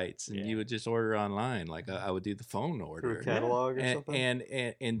websites, and Yeah. you would just order online. Like, I would do the phone Through order. a catalog or and,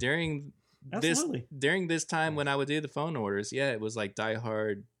 something. and during Absolutely. this time when I would do the phone orders, yeah, it was like Die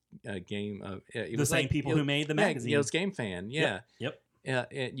Hard game. It The was same like, people who made the yeah, magazine. it was Game Fan. Yeah, Yep.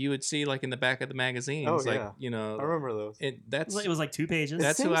 and you would see like in the back of the magazines, Oh, like yeah. I remember those. that's It was like 2 pages.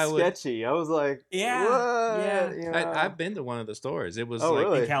 That's It who seemed I would- sketchy. I was like, Yeah, what? yeah. You know? I've been to one of the stores. It was Oh, like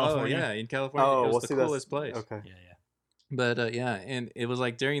really? In California? Oh, yeah, in California, Oh, it was well, the see, that's coolest place. Okay. Yeah. But yeah, and it was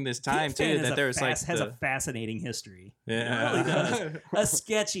like during this time Game Fan too is that there was has like a fascinating history. yeah, It really does. A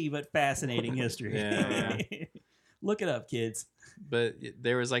sketchy but fascinating history. Yeah. Look it up, kids. But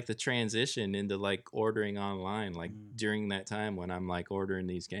there was like the transition into like ordering online, like Mm. during that time when I'm like ordering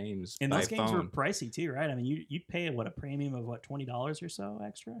these games And by those games were phone. pricey too, right? I mean, you'd pay a premium of $20 or so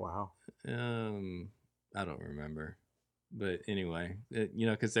extra. Wow. I don't remember, but anyway,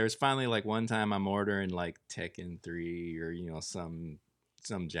 because there's finally like one time I'm ordering like Tekken 3 or some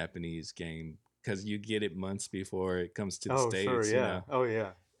Japanese game because you get it months before it comes to the Oh, States. sure. you Yeah. know? Oh,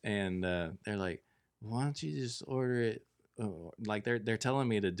 yeah. And they're like, why don't you just order it? Like they're telling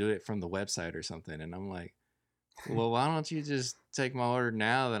me to do it from the website or something, and I'm like, Well, why don't you just take my order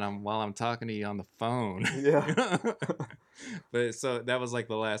now while I'm talking to you on the phone? Yeah. But so that was like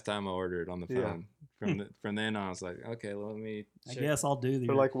the last time I ordered on the Yeah. phone. From then on, I was like, okay, let me. I check. guess I'll do the.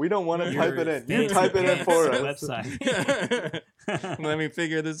 They're like, we don't want to your type it in. You fancy type it in pants for us. Website. Let me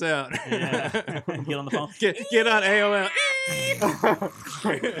figure this out. Yeah. Get on the phone. Get on AOL.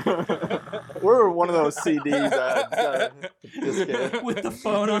 We're one of those CDs diskette. With the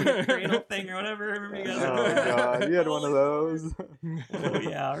phone on the cradle thing or whatever. I remember you guys. Oh god, you had one of those. Oh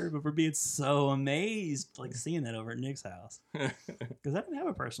yeah, I remember being so amazed, like seeing that over at Nick's house. Because I didn't have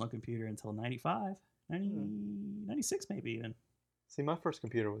a personal computer until 95, 96 maybe even. See, my first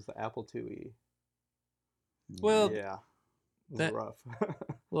computer was the Apple IIe. Well, Yeah, it was that- rough.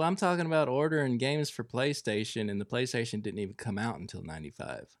 well, I'm talking about ordering games for PlayStation, and the PlayStation didn't even come out until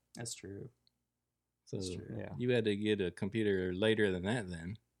 '95. That's true. So That's true. Yeah. you had to get a computer later than that,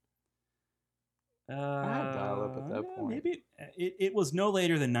 then. had dial-up at that point. Maybe it was no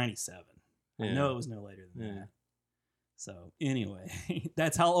later than 97. I Yeah. know it was no later than Yeah. that. So anyway,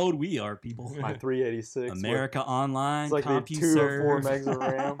 that's how old we are, people. My 386. America Online, it's like the 2 or 4 megs of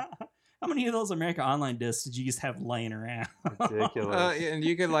RAM. How many of those America Online discs did you just have laying around? Ridiculous. And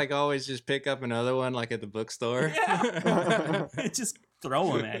you could like always just pick up another one, like at the bookstore. Yeah. Just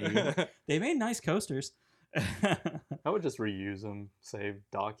throw them at you. They made nice coasters. I would just reuse them, save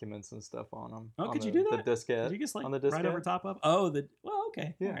documents and stuff on them. Oh, could you do that? The diskette. Did you just like on the right over diskette? top of? Well,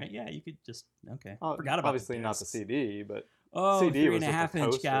 okay. Yeah. All right. Yeah, you could just okay. Oh, Forgot about obviously not the discs. CD, but Oh, CD three was and a just a half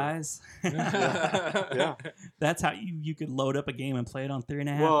inch coaster. guys. Yeah. That's how you could load up a game and play it on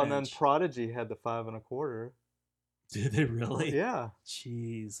 3.5 well, inch. and then Prodigy had the 5 1/4. Did they really? Yeah.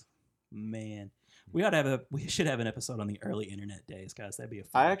 Jeez, man. We should have an episode on the early internet days, guys. That'd be a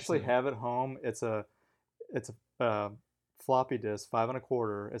fun I actually episode. have at home. It's a floppy disk, 5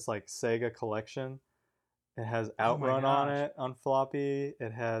 1/4. It's like Sega Collection. It has Oh my Outrun on gosh. it on floppy.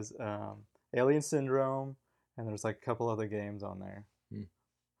 It has Alien Syndrome, and there's like a couple other games on there.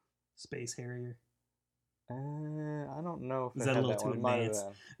 Space Harrier. I don't know if Is it that a had little that too one. It might have advanced?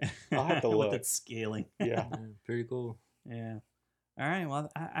 been. I'll have to With look. that scaling. Yeah. Yeah, pretty cool. Yeah. All right. Well,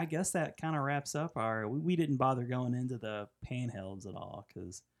 I guess that kind of wraps up our. We didn't bother going into the handhelds at all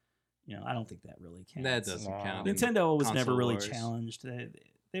because, I don't think that really counts. That doesn't No. count. in Nintendo was never console really wars. challenged.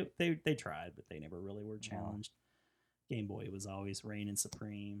 They tried, but they never really were challenged. Game Boy was always reigning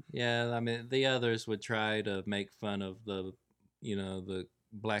supreme. Yeah, I mean the others would try to make fun of the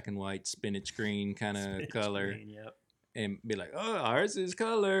black and white spinach green kind of Spinach color green, yep. and be like, oh, ours is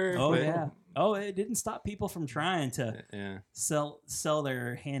color. Oh But- yeah. Oh, it didn't stop people from trying to Yeah. sell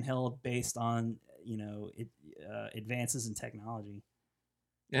their handheld based on advances in technology.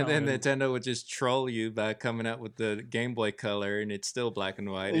 And Oh, then really? Nintendo would just troll you by coming out with the Game Boy Color, and it's still black and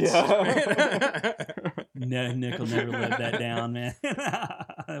white. Yeah. No, Nick will never live that down, man.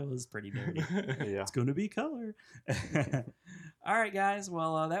 That was pretty dirty. Yeah. It's going to be color. All right, guys.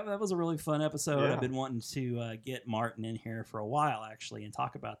 Well, that was a really fun episode. Yeah. I've been wanting to get Martin in here for a while, actually, and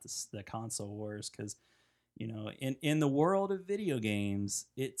talk about the console wars because, in the world of video games,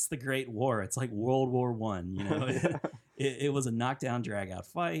 it's the Great War. It's like World War One. It was a knockdown, drag-out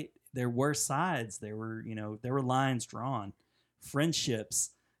fight. There were sides. There were lines drawn, friendships.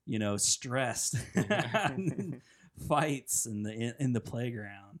 Stressed fights in the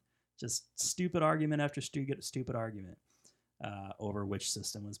playground. Just stupid argument after stupid argument over which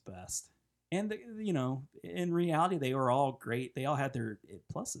system was best. And in reality, they were all great. They all had their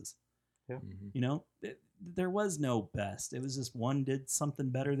pluses. Yeah. Mhm. There was no best. It was just one did something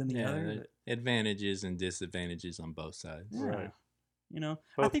better than the Yeah, other. the But, advantages and disadvantages on both sides. yeah. Right. I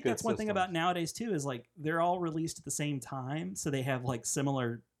Both think good that's one thing about systems. nowadays too is like they're all released at the same time, so they have like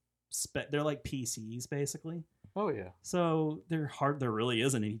similar they're like PCs basically. Oh yeah. So there really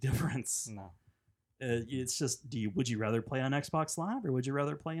isn't any difference. No. It's just would you rather play on Xbox Live or would you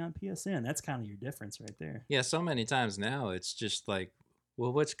rather play on PSN? That's kind of your difference right there. Yeah, so many times now it's just like,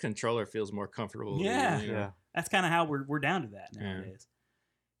 well, which controller feels more comfortable? to you, Yeah. you know? Yeah. That's kind of how we're down to that Yeah. nowadays.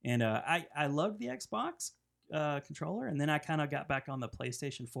 And I loved the Xbox controller, and then I kind of got back on the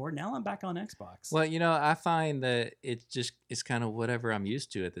PlayStation 4. Now I'm back on Xbox. Well, I find that it's kind of whatever I'm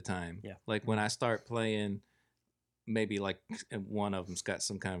used to at the time. Yeah. Like when I start playing, maybe like one of them's got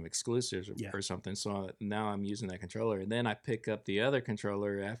some kind of exclusives Yeah. or something. So now I'm using that controller, and then I pick up the other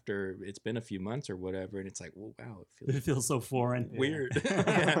controller after it's been a few months or whatever, and it's like, well, wow, It feels so foreign. Yeah. weird.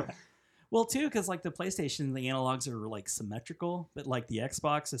 Yeah. Well, too, because like the PlayStation, the analogs are like symmetrical, but like the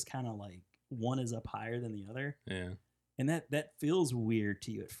Xbox is kind of like one is up higher than the other, Yeah. and that feels weird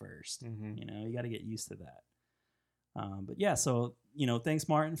to you at first. Mhm. You got to get used to that. But yeah, so thanks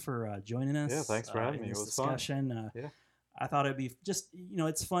Martin for joining us. Yeah, thanks for having in me. It this was fun. discussion. Yeah. I thought it'd be just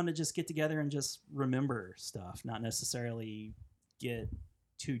it's fun to just get together and just remember stuff, not necessarily get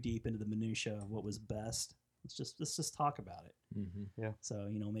too deep into the minutia of what was best. Let's just talk about it. Mm-hmm. Yeah. So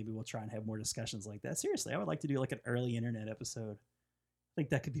maybe we'll try and have more discussions like that. Seriously, I would like to do like an early internet episode. I think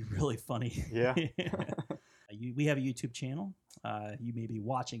that could be really funny. Yeah. We have a YouTube channel. You may be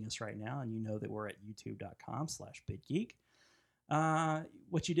watching us right now, and you know that we're at youtube.com/BitGeek.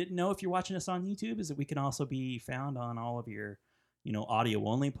 What you didn't know if you're watching us on YouTube is that we can also be found on all of your,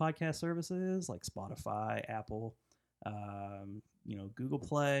 audio-only podcast services like Spotify, Apple, Google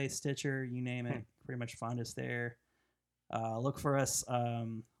Play, Stitcher, you name it. Pretty much find us there. Look for us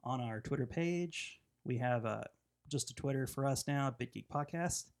on our Twitter page. We have just a Twitter for us now, BitGeek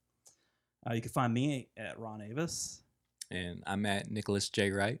Podcast. You can find me at Ron Avis. And I'm at Nicholas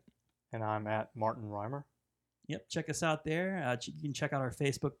J. Wright. And I'm at Martin Reimer. Yep, check us out there. You can check out our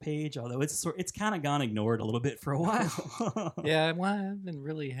Facebook page, although it's kind of gone ignored a little bit for a while. Yeah, well, I haven't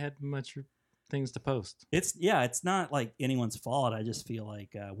really had much things to post. It's not like anyone's fault. I just feel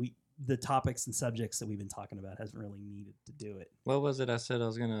like the topics and subjects that we've been talking about hasn't really needed to do it. What was it I said I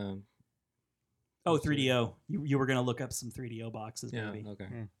was gonna? Oh, 3DO. You were gonna look up some 3DO boxes, Yeah, maybe. okay.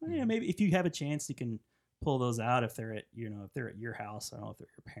 Well, yeah, maybe if you have a chance, you can pull those out if they're at your house. I don't know if they're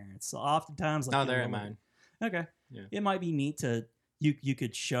your parents. So oftentimes, No, they're at mine. Okay. Yeah. It might be neat to you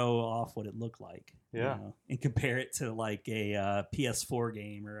could show off what it looked like. Yeah. And compare it to like a PS4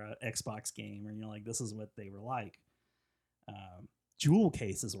 game or a Xbox game, or like this is what they were like. Jewel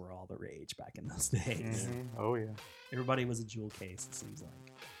cases were all the rage back in those days. Mhm. Oh yeah. Everybody was a jewel case, it seems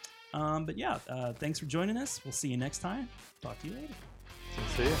like. But yeah, thanks for joining us. We'll see you next time. Talk to you later.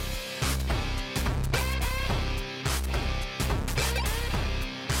 See ya.